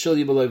Be'isha, ain't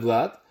Shilya B'loi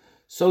Vlad,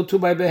 so too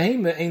by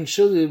Behemah ain't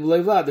Shilya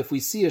B'loi Vlad. If we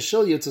see a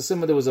Shilya, it's a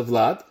Simen there was a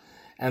Vlad,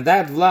 and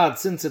that Vlad,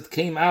 since it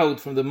came out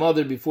from the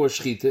mother before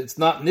Shechita, it's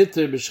not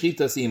Nitter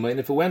B'Shechita Sima, and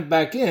if it went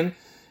back in,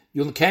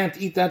 you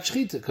can't eat that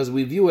Shechita, because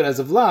we view it as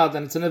a Vlad,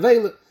 and it's an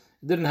Avela.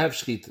 It didn't have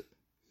Shechita.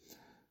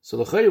 So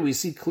l'chayr, we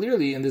see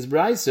clearly in this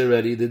Braisa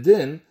already, the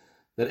din,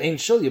 that ain't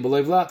Shilya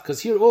B'loi Vlad,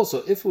 because here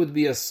also, if it would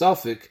be a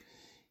suffix,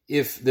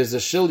 if there's a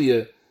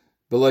Shilya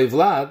B'loi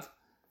Vlad,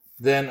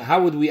 then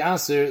how would we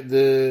answer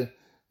the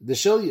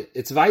Shilya?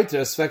 It's weiter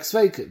as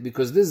Svek,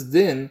 because this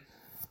din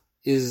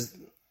is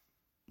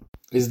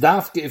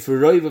dafke if a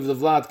roiv of the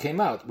Vlad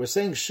came out. We're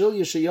saying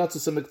Shilya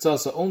sheyatzase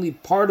miktsasa, only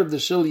part of the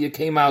Shilya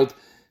came out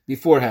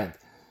beforehand.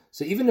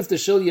 So even if the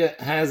Shilya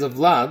has a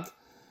Vlad,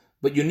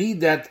 but you need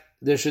that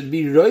there should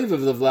be roiv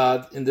of the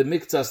Vlad in the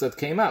miktsas that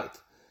came out.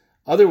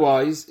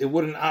 Otherwise, it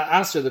wouldn't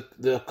answer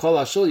the kol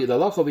ha-Shilya. The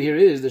halach over here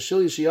is the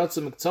Shilya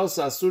sheyatzase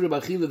miktsasa asura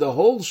b'achila. The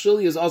whole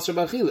Shilya is asur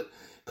b'achila,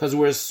 because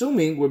we're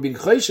assuming, we're being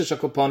choishesh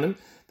akoponim,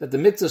 that the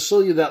mitzvah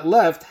Shilya that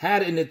left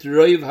had in it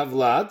roiv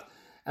havlad,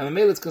 and the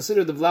male it's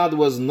considered the Vlad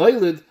was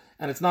noilid,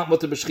 and it's not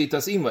mutter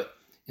b'shchitas imay.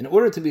 In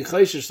order to be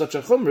choishesh such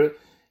a chumrah,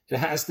 it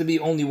has to be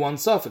only one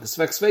suffix.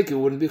 Svek sveke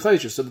wouldn't be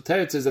choishesh. So the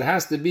teretz says it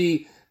has to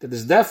be that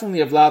there's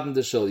definitely a Vlad in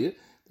the Shilya.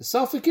 The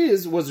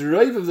suffix was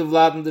roiv of the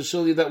Vlad in the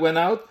Shilya that went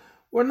out,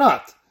 or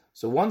not.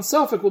 So one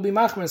suffix will be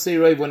machmer and say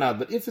roiv went out.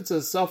 But if it's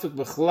a suffix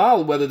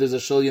b'chlal, whether there's a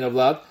Shilya and a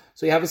Vlad,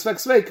 so you have a svek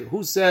sveke.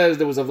 Who says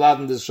there was a Vlad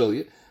in the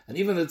Shilya? And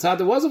even the tzad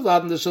there was a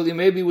Vlad in the Shilya,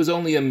 maybe it was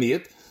only a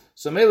miet.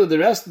 So maybe the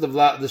rest of the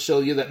Vlad, the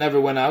Shilya that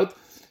never went out,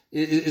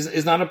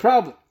 is not a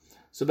problem.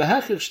 So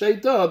behechich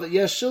shteit da that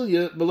yes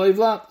Shilya b'loi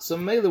Vlad. So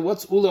maybe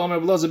what's Ula Omer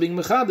Blaza being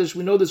mechadish?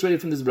 We know this already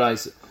from this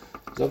Braisa.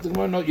 So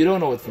no, you don't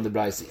know it from the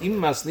Braisa. Im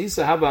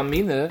masnisa haba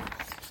amina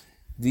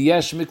the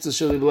yesh mikzas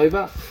Shilya b'loi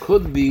Vlad.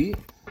 Could be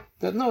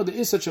that no, there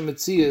is such a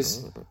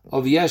mitzias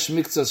of yesh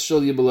mikzas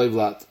Shilya b'loi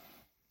Vlad.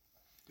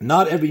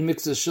 Not every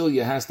mikzas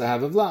Shilya has to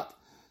have a Vlad.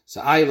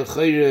 So ay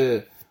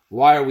l'chayre,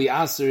 why are we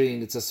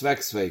answering? It's a svek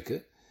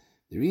sveke.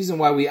 The reason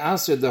why we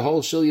answered the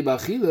whole Shilya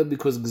b'achila,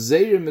 because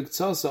gzeir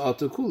miktsasa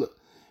atukula.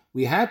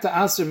 We had to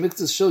answer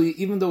miktsas Shilya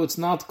even though it's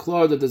not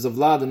clear that there's a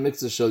Vlad in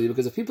miktsas Shilya,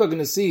 because if people are going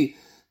to see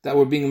that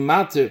we're being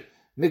matter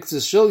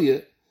miktsas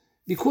Shilya,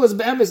 because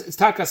be'emes it's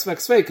takas svek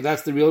sveke,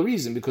 that's the real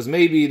reason, because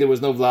maybe there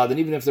was no Vlad, and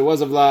even if there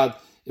was a Vlad,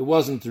 it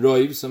wasn't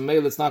roiv, so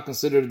maybe it's not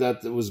considered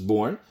that it was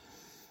born,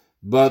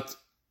 but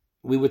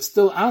we would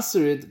still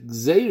answer it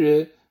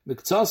gzeir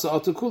miktsasa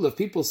atukula. If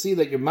people see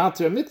that you're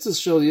matter miktsas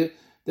Shilya,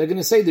 they're going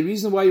to say the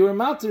reason why you were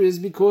matter is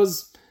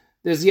because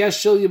there's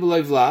yesh Shilya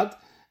b'loi Vlad,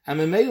 and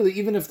Memele,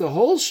 even if the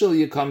whole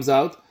Shilya comes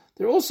out,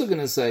 they're also going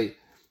to say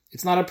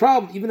it's not a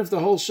problem. Even if the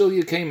whole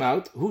Shilya came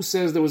out, who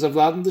says there was a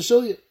Vlad in the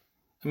Shilya?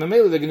 And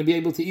Memele, they're going to be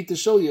able to eat the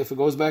Shilya if it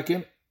goes back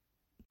in.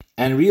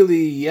 And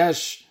really,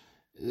 yesh,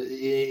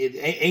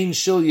 it ain't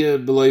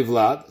Shilya b'loi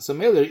Vlad, so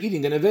Memele, they're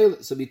eating an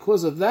Avela. So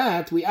because of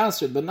that, we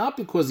answered, but not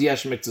because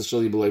yesh mikzas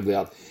Shilya b'loi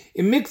Vlad.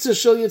 In mikzas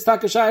Shilya, it's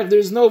takashayach, there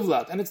is no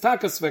Vlad, and it's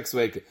takas svek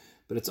sveke.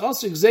 But it's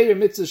also gzeir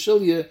mitzvah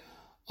Shilya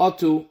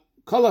atu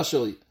kol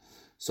ha-Shilya.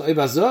 So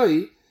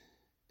Ibazoi,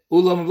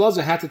 Ulam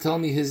Blazer had to tell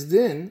me his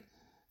din,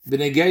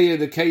 b'negeya,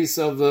 the case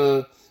of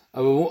a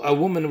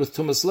woman with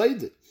tumas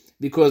leida.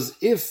 Because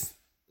if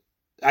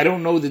I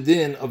don't know the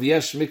din of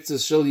yesh mitzvah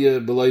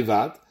Shilya b'loi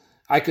Vlad,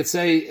 I could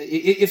say,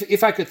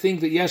 if I could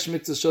think that yesh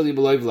mitzvah Shilya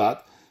b'loi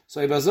Vlad,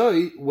 so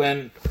Ibazoi,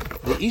 when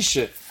the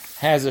Isha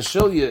has a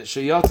Shilya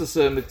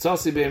sheyatzase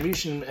mitzasi b'yom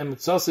rishon and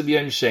mitzasi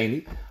b'yom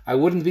sheni, I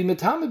wouldn't be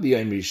metame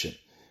b'yom rishon,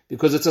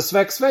 because it's a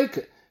svek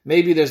sveke.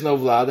 maybe there's no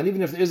vlad, and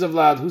even if there is a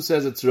vlad, who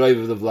says it's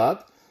roiv of the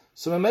vlad?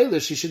 So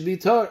Mamela, she should be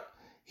tar.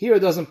 Here it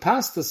doesn't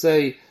pass to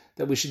say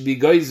that we should be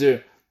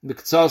geyser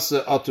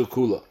miktsasa atu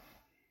kula.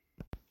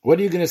 What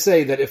are you going to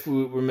say that if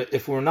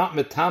we're not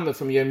metame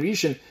from Yom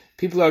Rishon,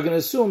 people are going to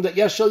assume that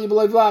yes, shilya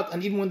b'lay vlad,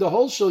 and even when the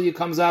whole shilya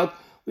comes out,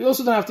 we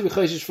also don't have to be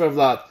chayshish for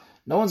vlad.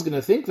 No one's going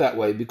to think that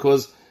way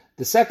because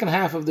the second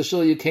half of the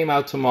shilya came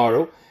out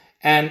tomorrow,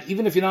 and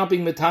even if you're not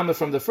being metame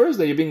from the first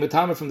day, you're being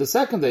metame from the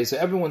second day. So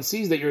everyone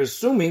sees that you're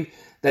assuming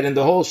that in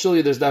the whole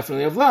shilya there's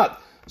definitely a vlad.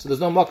 So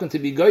there's no makom to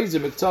be geyser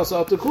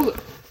miktsasa atu kula.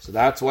 So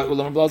that's why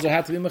Ulam Blazer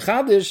had to be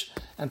mechadish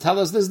and tell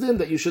us this din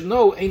that you should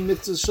know ein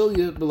mitzvah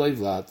shilya b'lay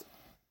vlad.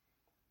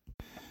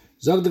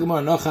 Zog the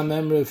Gemara noch am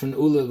Emre von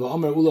Ula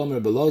v'Omer Ula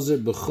Omer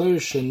Belazer b'chor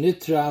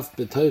shenitraf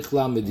b'toich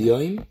la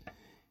midyoim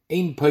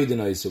ein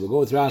poidenayser. We'll go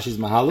with Rashi's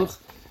Mahalach.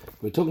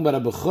 We're talking about a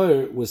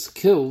b'chor was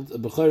killed, a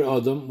b'chor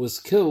Adam was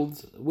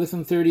killed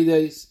within 30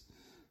 days.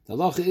 The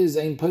halacha is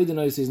ein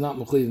poidenayser is not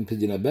mechuyev in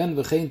pidyon haben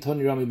v'chein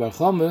Toni Rami Bar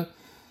Chama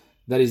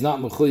that he's not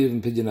mechuyev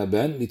in pidyon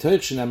haben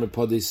mitoich shenemer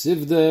podei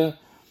sivde.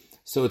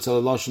 So it's a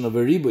lashon of a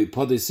ribui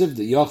podei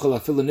sivde yachal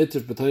afilu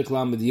nitraf b'toich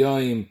la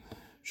midyoim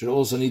should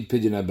also need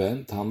pidyon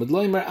haben. Talmud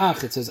loimer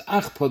ach, it says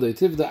ach podei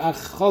tivda ach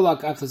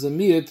cholak ach is a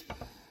miyut,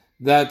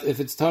 that if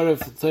it's tarif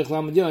teich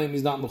lamed yoim,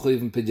 he's not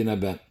mechuyev in pidyon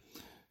haben.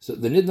 So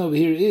the nidn over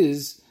here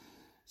is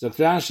Zok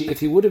Rashi,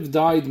 if he would have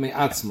died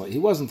me'atzma, he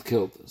wasn't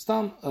killed.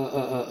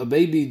 A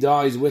baby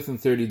dies within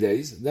 30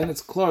 days, then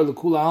it's klar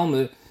l'kula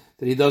alma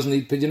that he doesn't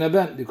need pidyon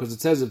haben, because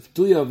it says if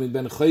tuyav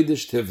ben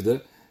chodesh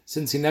tivda,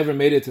 since he never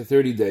made it to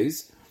 30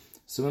 days,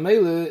 so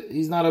Mamela,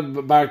 he's not a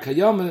bar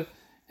kayama,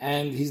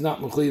 and he's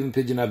not mechuyev in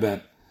pidyon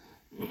haben.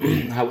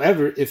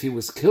 However, if he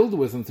was killed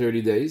within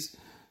 30 days,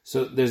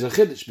 so there's a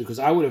chiddush, because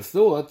I would have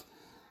thought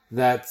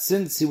that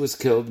since he was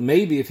killed,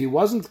 maybe if he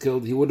wasn't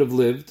killed, he would have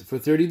lived for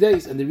 30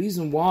 days. And the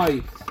reason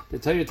why the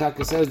Torah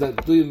Taka says that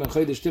Duyim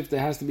Mechodesh Tifta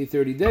has to be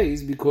 30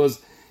 days,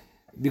 because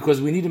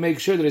we need to make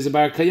sure that he's a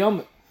bar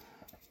kayam.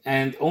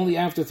 And only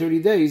after 30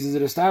 days is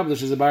it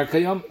established as a bar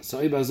kayam. So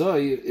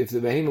Ibazoi, if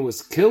the behemoth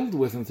was killed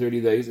within 30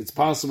 days, it's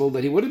possible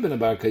that he would have been a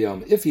bar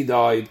kayam. If he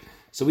died,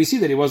 so we see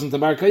that he wasn't a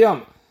bar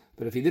kayam.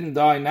 But if he didn't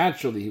die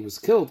naturally, he was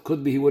killed,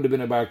 could be he would have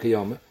been a bar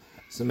kayama.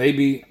 So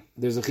maybe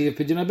there's a chiyuv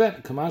pidyon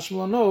haben. Kamash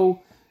will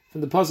know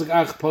from the pasuk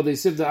ach podei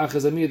sivda ach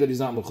azamir that he's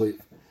not mechuyev.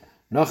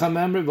 Nocha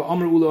member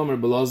v'omer ula omer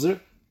belazer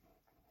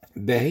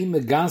behei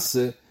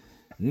megase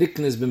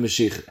niknes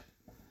b'meshicha.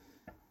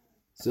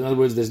 So in other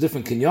words, there's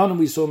different kinyanim.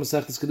 We saw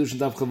Masechtas Kedushin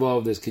Daf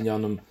Chavav. There's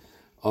kinyanim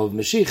of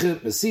meshicha,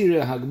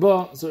 mesira,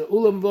 hagba. So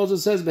ula belazer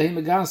says behei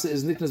megase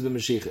is niknes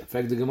b'meshicha. In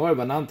fact, the Gemara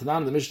Banan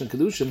Tanan, the Mishnah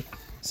Kedushin,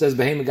 says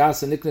behem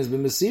megasa niknes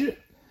b'mesira.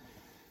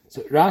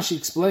 So Rashi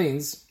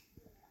explains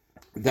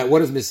that what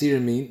does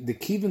mesira mean? The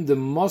kivin the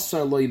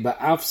mosar loy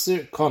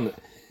ba'afser kon.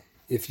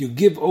 If you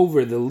give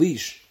over the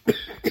leash,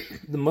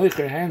 the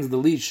moicher hands the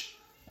leash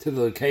to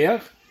the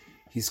keach,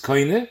 he's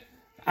koine.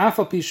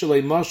 Afa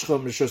pishalei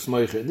mashcha mishos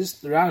moicher. In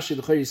this Rashi,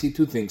 the you see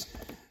two things.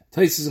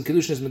 Taisis and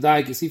Kedushin is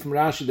medayik. You see from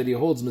Rashi that he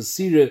holds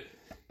mesira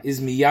is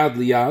miyad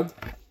liyad,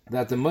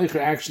 that the moicher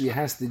actually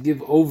has to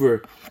give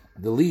over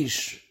the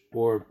leash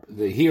or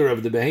the hair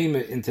of the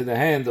behemoth into the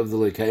hand of the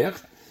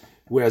lekeach,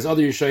 whereas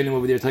other Yishayim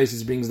over there,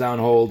 Taisis brings down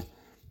hold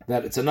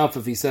that it's enough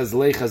if he says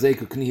lei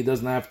chazeku kni, he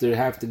doesn't have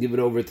to give it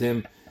over to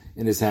him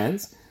in his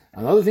hands.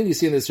 Another thing you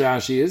see in this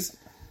Rashi is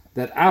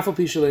that afal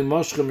pishalei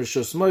moshcha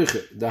mishos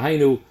moicher, the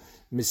hainu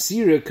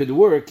mesira could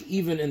work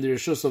even in the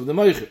rishos of the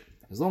moicher,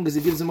 as long as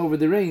he gives him over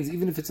the reins,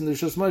 even if it's in the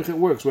rishos moicher, it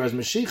works. Whereas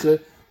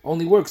meshicha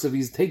only works if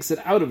he takes it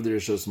out of the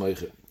rishos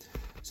moicher.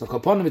 So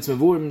kaponim it's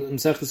mavur in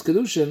Masechtas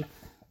Kedushin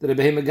that a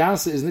behem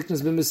megasa is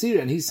niknas b'mesira,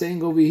 and he's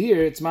saying over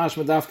here it's mash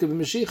madafka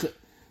b'meshicha.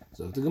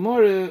 So the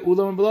Gemara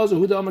Ulam Belazer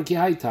Huda Amar Ki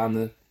Hai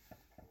Tana.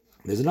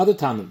 There's another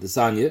Tana, the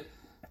Sanya,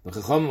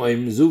 v'chacham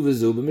oim zu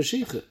v'zu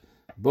b'meshicha.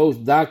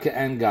 Both daka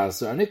and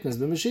gasa are niknas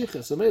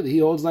b'meshicha. So maybe he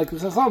holds like the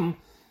chacham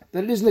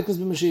that it is niknas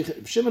b'meshicha.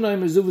 If Shimon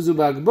oim zu v'zu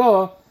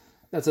b'agba,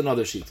 that's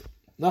another sheet.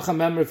 Nacham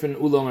member from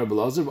Ulam Amar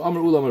Belazer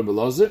v'Amar Ulam Amar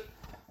Belazer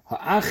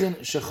ha'achin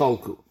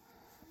shechalku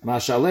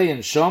ma'ashalein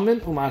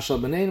shamin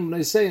u'ma'ashal b'nein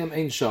b'neiseyim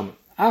ein shamin.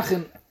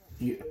 Achin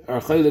are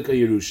chaylik a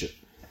Yerusha.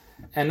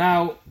 And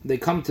now they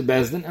come to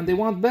Bezdin, and they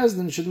want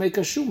Bezdin should make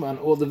a shuma on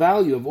all the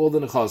value of all the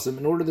nechasim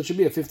in order that should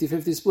be a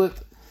 50-50 split.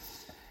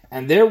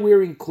 And they're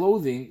wearing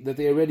clothing that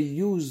they already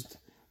used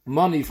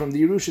money from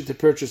the Yerusha to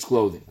purchase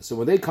clothing. So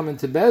when they come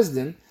into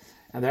Bezdin,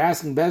 and they're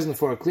asking Bezdin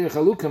for a clear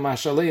chalukah,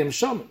 mashaleim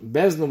sham,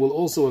 Bezdin will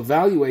also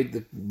evaluate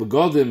the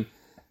begodim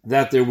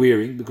that they're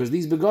wearing, because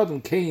these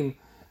begodim came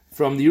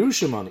from the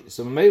Yerusha money.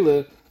 So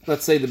Mamela,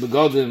 let's say the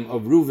begodim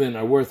of Reuven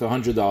are worth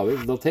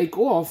 $100, they'll take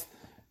off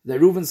that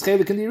Reuven's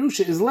chelik in the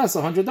Yerusha is less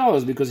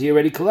 $100 because he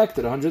already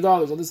collected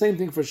 $100. And the same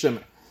thing for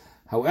Shimon.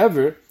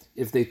 However,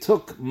 if they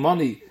took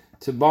money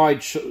to buy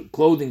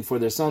clothing for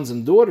their sons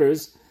and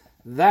daughters,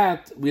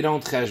 that we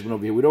don't cheshbon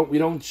over here. We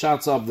don't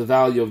shots up the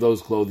value of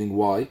those clothing.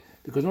 Why?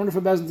 Because in order for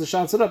Bezdin to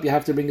shots it up, you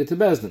have to bring it to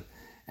Bezdin.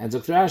 And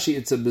Dr. Rashi,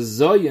 it's a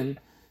bezoyan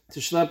to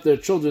schlep their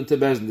children to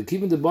Bezdin. The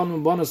keeping the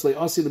bonum bonus le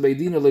osi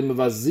lebeidina le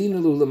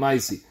mevazina lu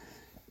lemaisi.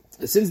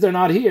 Since they're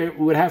not here,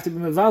 we would have to be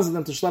mevazin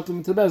them to schlep them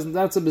into Bezdin.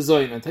 That's a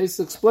bezoin. And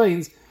Taisus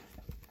explains,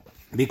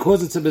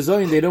 because it's a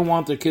bezoin, they don't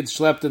want their kids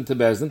schlepped into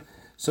Bezdin.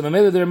 So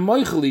maybe they're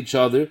moichel each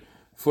other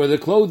for the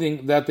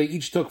clothing that they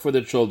each took for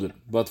their children.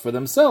 But for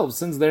themselves,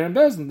 since they're in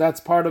Bezdin, that's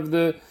part of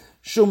the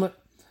Shumah.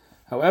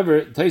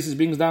 However, Taisus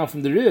brings down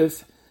from the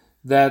Rif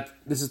that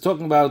this is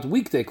talking about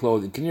weekday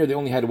clothing. Kinir, they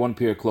only had one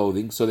pair of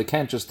clothing, so they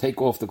can't just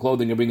take off the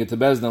clothing and bring it to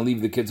Bezdin and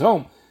leave the kids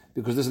home,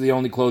 because this is the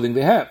only clothing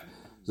they have.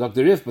 Zok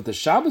the Rif, but the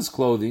Shabbos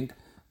clothing,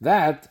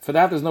 for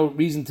that there's no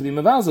reason to be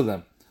mevazah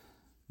them.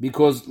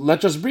 Because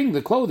let's just bring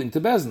the clothing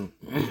to Bezdin.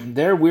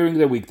 They're wearing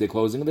their weekday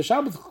clothing, and the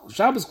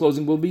Shabbos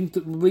clothing will bring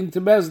to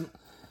Bezdin.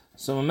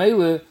 So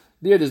Mamela,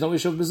 there's no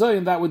issue of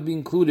bezoyin, that would be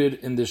included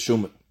in this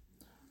Shumah.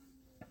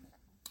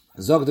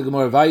 Zog the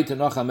Gemara weiter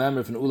noch am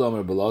Emer von Ula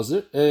Omer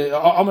Belazer,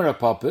 Omer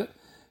Apape,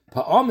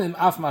 Pa'omim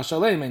af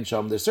mashalem ein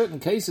sham. There's certain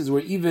cases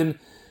where even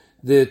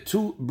the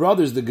two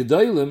brothers, the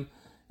Gedolim,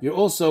 you're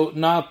also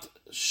not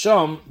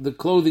sham the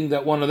clothing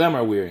that one of them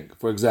are wearing.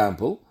 For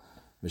example,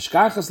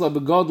 Mishkachas la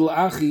begodel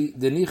achi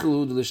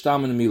denichelu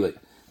d'lishtamen milei.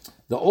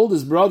 The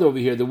oldest brother over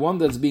here, the one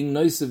that's being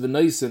noisev and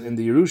noisen in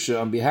the Yerusha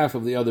on behalf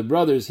of the other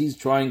brothers, he's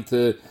trying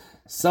to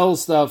sell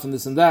stuff and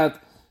this and that,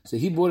 so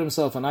he bought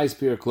himself a nice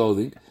pair of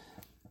clothing,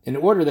 in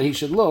order that he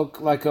should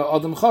look like a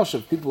Adam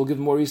Chashav. People will give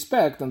him more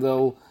respect and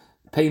they'll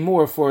pay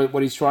more for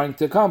what he's trying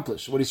to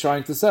accomplish, what he's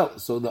trying to sell.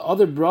 So the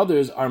other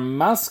brothers are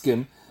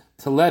maskim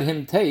to let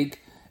him take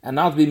and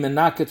not be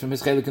menaket from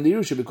his chelik in the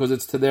Yerusha, because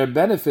it's to their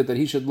benefit that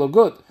he should look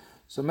good.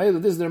 So maybe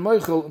this is their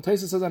moichel. And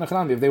Taisus says,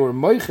 if they were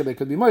moichel, they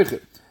could be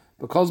moichel.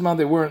 Because man,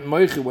 they weren't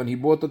moichel when he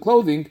bought the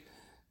clothing,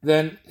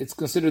 then it's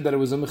considered that it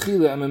was a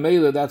mechila, and a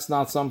mela, that's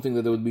not something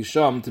that it would be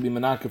sham to be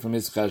menaket from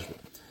his cheshbon.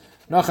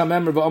 Nacham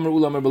Emer v'Omer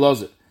Ula Omer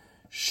Belazer.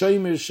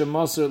 Shomer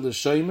shemasar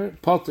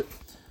l'shomer potter.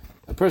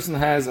 A person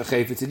has a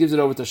chayfetz, he gives it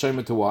over to a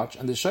shomer to watch,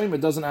 and the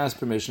shomer doesn't ask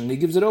permission, and he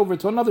gives it over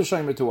to another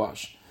shomer to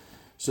wash.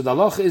 So the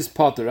halacha is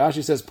potter.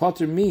 Rashi says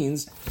potter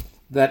means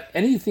that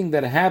anything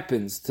that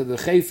happens to the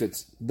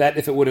chayfetz, that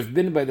if it would have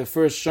been by the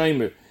first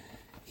shomer,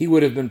 he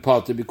would have been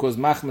potter, because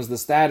machmas the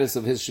status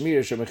of his shmir,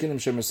 shemechinim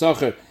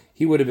shemesacher,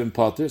 he would have been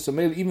potter. So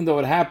maybe even though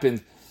it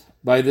happened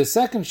by the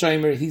second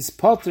shomer, he's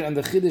potter, and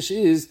the chiddush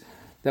is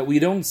that we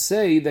don't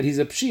say that he's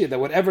a pshia, that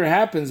whatever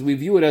happens, we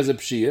view it as a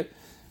pshia,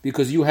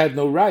 because you had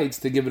no rights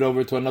to give it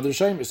over to another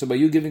shemer. So by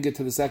you giving it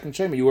to the second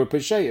shemer, you were a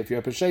pesheya. If you're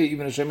a pesheya,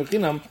 even a shemer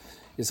chinam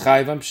is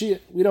chayiv am pshia.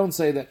 We don't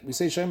say that. We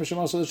say shemer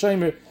shemaso the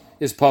shemer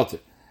is potter.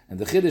 And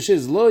the chiddush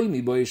is, loy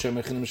mi boy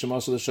shemer chinam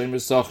shemaso the shemer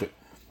socher.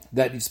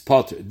 That is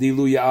potter.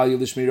 Dilu ya'al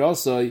yilishmir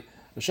asoi.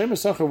 A shemer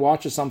socher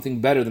watches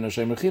something better than a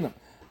shemer chinam.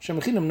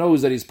 Shemer chinam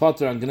knows that he's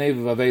potter on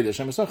gneva vaveda.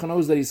 Shemer socher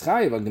knows that he's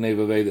chayiv on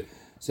gneva vaveda.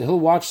 So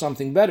he'll watch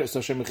something better. So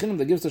Shemer Chinim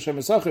that gives to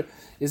Shemer Sacher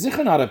is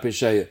zicher not a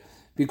pesheya,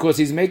 because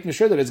he's making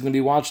sure that it's going to be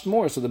watched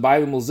more. So the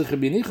Bible will zicher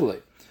be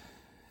nicholei.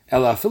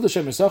 Ela afil the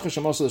Shemer Sacher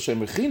shemos the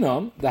Shemer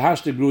Chinam the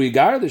hashtag grui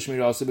gar the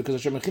Shmirasa,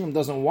 because the Shemer Chinam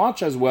doesn't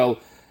watch as well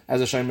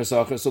as a Shemer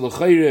Sacher. So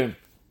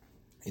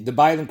the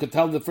Bible could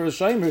tell the first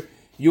Shemer,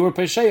 you were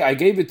pesheya, I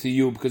gave it to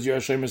you because you're a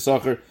Shemer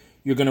Sacher.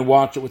 You're going to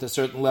watch it with a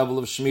certain level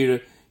of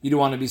shmira. You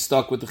don't want to be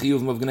stuck with the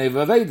chiyuvim of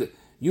gneva aveda.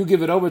 You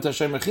give it over to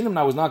Shemer Chinam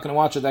now, is not going to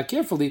watch it that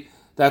carefully.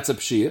 That's a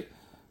pshia.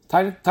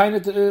 Tainet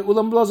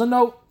ulam blaza,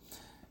 no.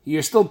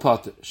 You're still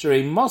potter.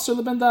 Sherei maser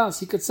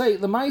lebendas. He could say,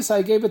 Lemaisa,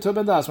 I gave it to a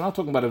bendas. We're not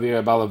talking about a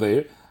vera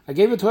balaveir. I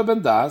gave it to a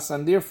bendas,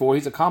 and therefore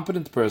he's a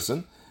competent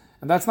person,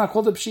 and that's not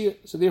called a pshia.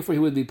 So therefore he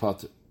would be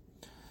potter.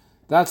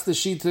 That's the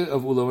shita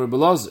of ulam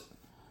belazer.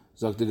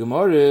 Zok the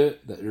Gemara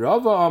that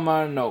Rava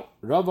Amar, no.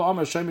 Rava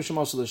Amar shomer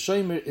shemaser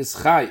l'shomer is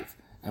chayiv,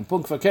 and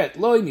punk faket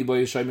loy mi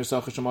boy shomer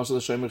sacher shemaser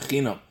l'shomer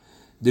chinam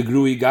the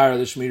grui gar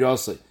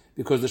l'shmirasei.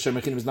 Because the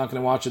Shemer Chinim is not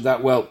going to watch it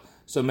that well.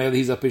 So maybe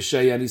he's a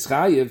Pesheya and he's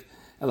Chayiv.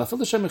 Elafil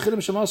the Shemer Chinim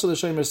Shemaso the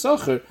Shemer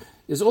Sacher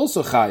is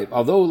also Chayiv.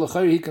 Although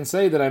L'chayr he can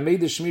say that I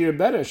made the Shmir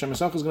better, Shemer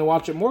Sacher is going to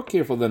watch it more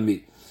careful than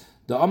me.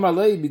 The Amar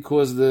Lei,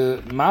 because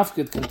the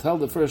Mafkid can tell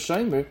the first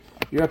Shemer,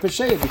 you're a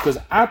Pesheya, because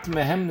At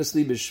Mehem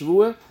Nesli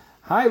B'Shvua,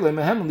 Haile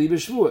Mehem Li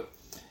B'Shvua.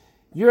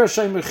 You're a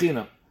Shemer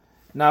Chinim.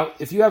 Now,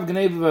 if you have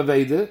Gneva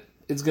Vaveda,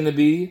 it's going to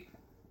be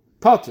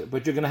Potter,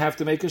 but you're going to have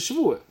to make a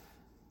Shvua.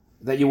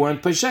 That you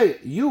weren't pesheya.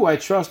 You, I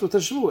trust with a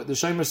shvuah. The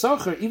shemer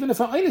sacher, even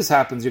if an einus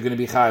happens, you're going to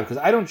be chayiv, because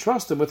I don't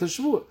trust him with a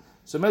shvuah.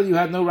 So maybe you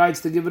had no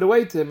rights to give it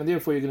away to him, and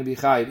therefore you're going to be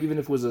chayiv. Even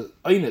if it was an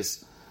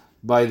einus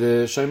by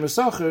the shemer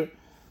sacher,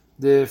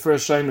 the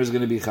first shemer is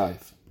going to be chayiv.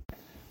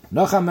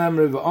 Nacham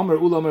Emre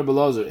v'Omer Ula Omer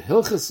Belazer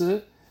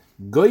Hilchase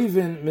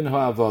Goyvin min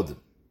ha'avadim.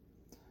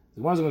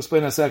 The one's going to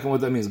explain in a second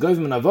what that means.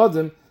 Goyvin min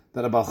ha'avadim,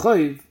 that a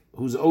balchayiv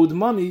who's owed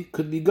money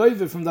could be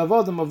goyvin from the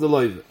avadim of the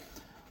loive.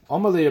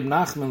 Omer le'Reb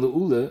Nachman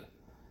le'Ula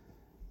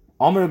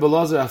Omer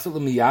Belazer afilu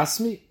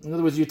miyasmi. In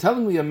other words, you're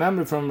telling me a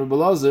member from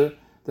Belazer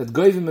that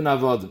goyvim min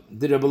ha'avadim.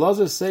 Did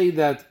Belazer say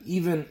that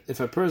even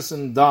if a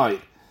person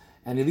died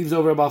and he leaves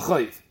over a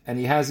balchayiv and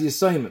he has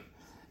yisayimim,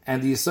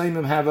 and the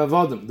yisayimim have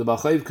avadim, the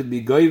balchayiv could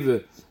be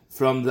goyve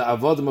from the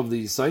avodim of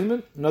the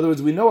Yisayim. In other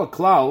words, we know a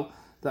klal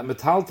that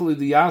metaltali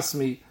the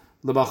yasmi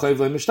lebachayv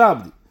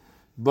le'mishtabdi.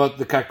 But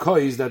the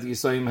karkois that the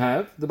Yisayim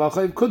have, the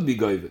balchayv could be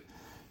goyve.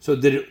 So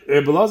did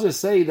Rebbe Lazar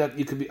say that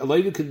you could be a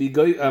loiva could be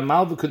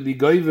malva could be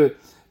goyve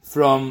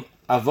from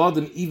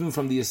avodim even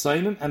from the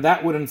Yisayim, and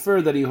that would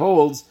infer that he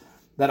holds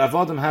that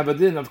avodim have a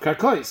din of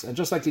karkois, and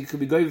just like it could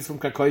be goyve from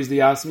karkois the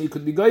yasmi, it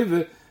could be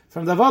goyve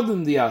from the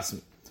avodim the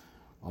yasmi.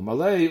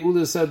 Amalei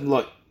Ula said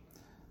loy.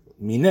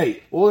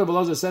 Minei. All Rebbe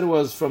Lazar said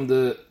was from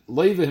the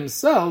loiva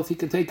himself he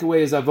can take away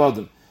his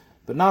avodim,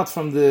 but not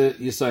from the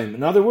Yisayim.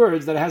 In other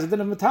words, that it has a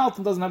din of metalton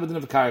and doesn't have a din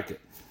of karka. In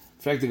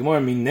fact, the Gemara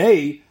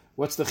minei.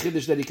 What's the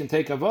chiddush that he can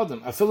take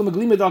avodim? Afilu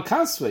meglimid al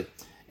kasvei.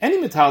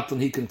 Any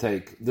metalton he can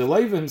take. The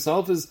loiva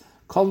himself is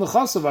kol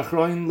nechasav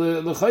achroin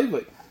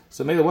lechayvei.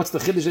 So maybe what's the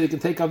chiddush that he can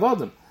take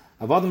avodim?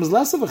 Avodim is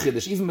less of a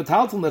chiddush. Even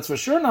metalton that's for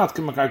sure not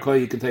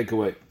k'makarkoi you can take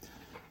away.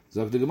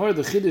 So the Gemara,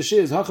 the chiddush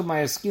is hacham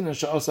mayaskina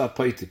she'osa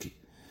apoitiki.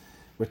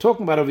 We're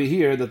talking about over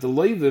here that the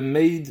loiva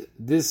made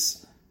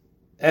this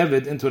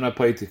eved into an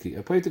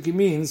apoitiki. Apoitiki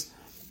means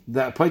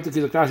that apoitiki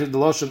the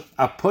lashon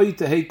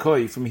apoite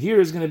koi. From here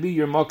is going to be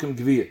your makom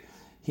gviyah.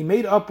 He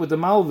made up with the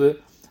malva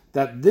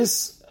that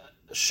this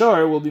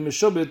shar will be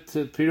meshubet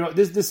to piroin.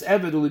 This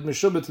eved will be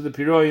meshubet to the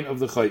piroin of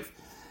the chayv.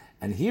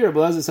 And here,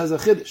 Belazar says a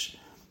chiddush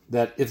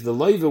that if the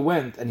loiva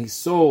went and he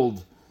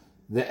sold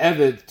the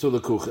eved to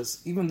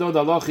lekuchas, even though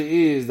the halacha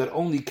is that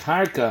only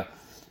karka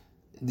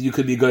you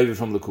could be goyve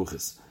from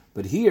lekuchas,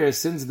 but here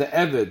since the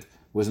eved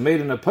was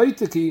made in a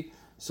paitiki,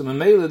 so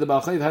memela the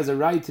Baal Chayv has a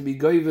right to be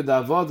goyve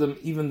the avodim,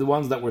 even the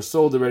ones that were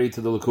sold already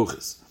to the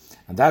lekuchas,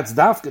 and that's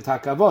dafka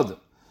tak avodim.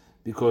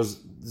 Because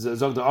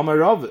zog the Amar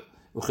Rav,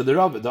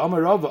 the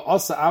Amar Rav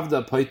asa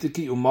avda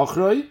paitiki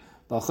umachroi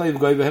balchayv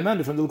goyve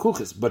hemenu from the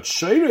lekuchas. But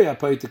shayrei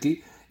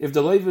paitiki, if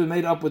the loiva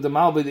made up with the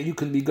malba that you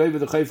can be goyve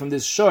the chay from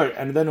this shor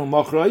and then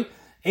umachroi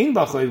ein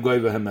balchayv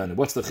goyve hemenu.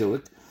 What's the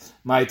chiluk?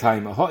 My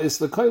time ha is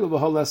lekoyle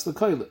v'ha les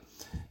lekoyle.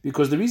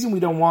 Because the reason we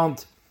don't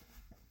want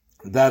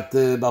that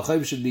the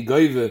balchayv should be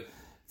goyve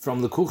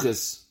from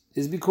lekuchas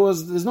is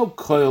because there's no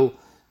koil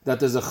that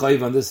there's a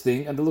chayv on this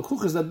thing, and the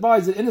lekuchas that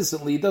buys it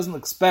innocently, he doesn't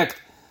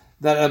expect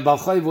that a Baal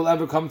Chayv will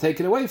ever come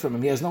take it away from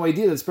him. He has no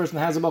idea that this person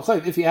has a Baal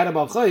Chayv. If he had a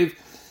Baal Chayv,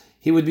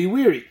 he would be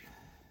weary.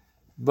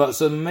 But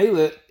so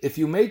Mele, if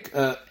you make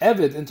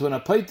Eved into an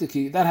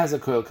apaitiki, that has a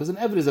koil, because an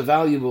Eved is a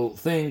valuable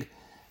thing,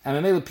 and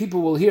Mele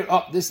people will hear,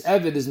 oh, this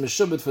Eved is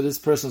meshubet for this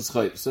person's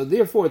Chayv. So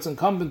therefore it's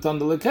incumbent on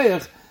the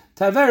Lekeach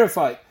to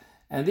verify.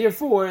 And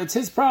therefore it's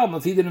his problem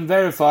if he didn't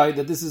verify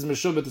that this is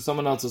meshubet to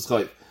someone else's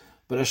Chayv.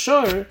 But a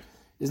shor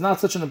is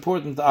not such an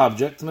important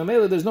object.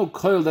 Mele, there's no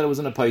koil that it was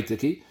an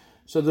apaitiki.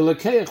 So the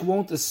lekeich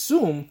won't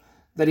assume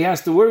that he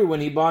has to worry when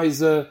he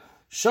buys a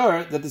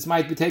shor that this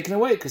might be taken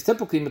away, because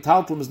typically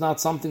metaltlum is not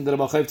something that a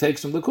balchayv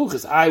takes from the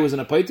kuchas. I was in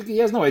a paitiki, he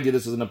has no idea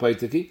this was in a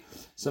paitiki.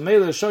 So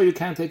mele a shor you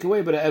can't take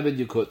away, but an eved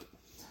you could.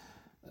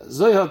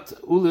 Zoyat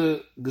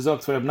ule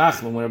gesagt for Reb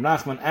Nachman, when Reb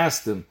Nachman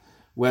asked him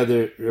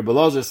whether Reb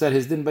Elazar said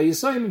his din by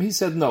Yisayim, he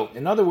said no.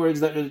 In other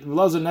words, that Reb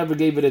Elazar never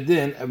gave it a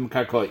din of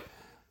Mkarkoi.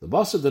 The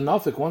boss of the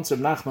Nafik, once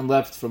Reb Nachman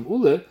left from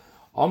Ule,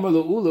 Amar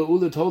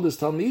Ule told his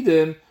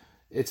Talmidim,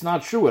 it's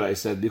not true what I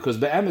said, because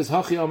Be'em is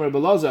Hachi Amar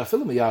Belazar,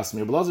 Afilim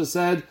Yasmi. Belazar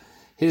said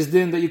his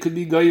din that you could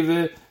be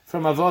goyve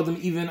from Avodim,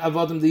 even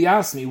Avodim the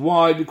Yasmi.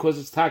 Why? Because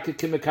it's Taka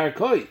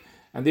Kimekarkoi,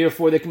 and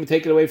therefore they can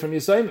take it away from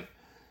Yisayim.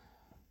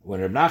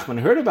 When Reb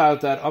Nachman heard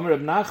about that, Amar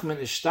Reb Nachman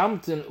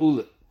ishtamten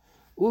Ule.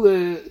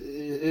 Ule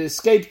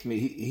escaped me.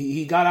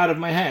 He got out of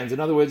my hands. In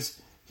other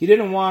words, he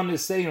didn't want to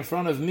say in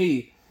front of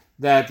me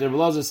that Reb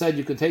Elazar said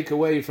you could take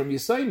away from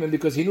Yisayim,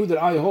 because he knew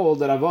that I hold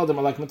that Avodim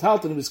are like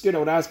Metalton. He was scared I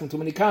would ask him too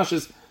many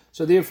kashas,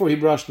 so therefore he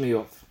brushed me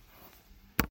off.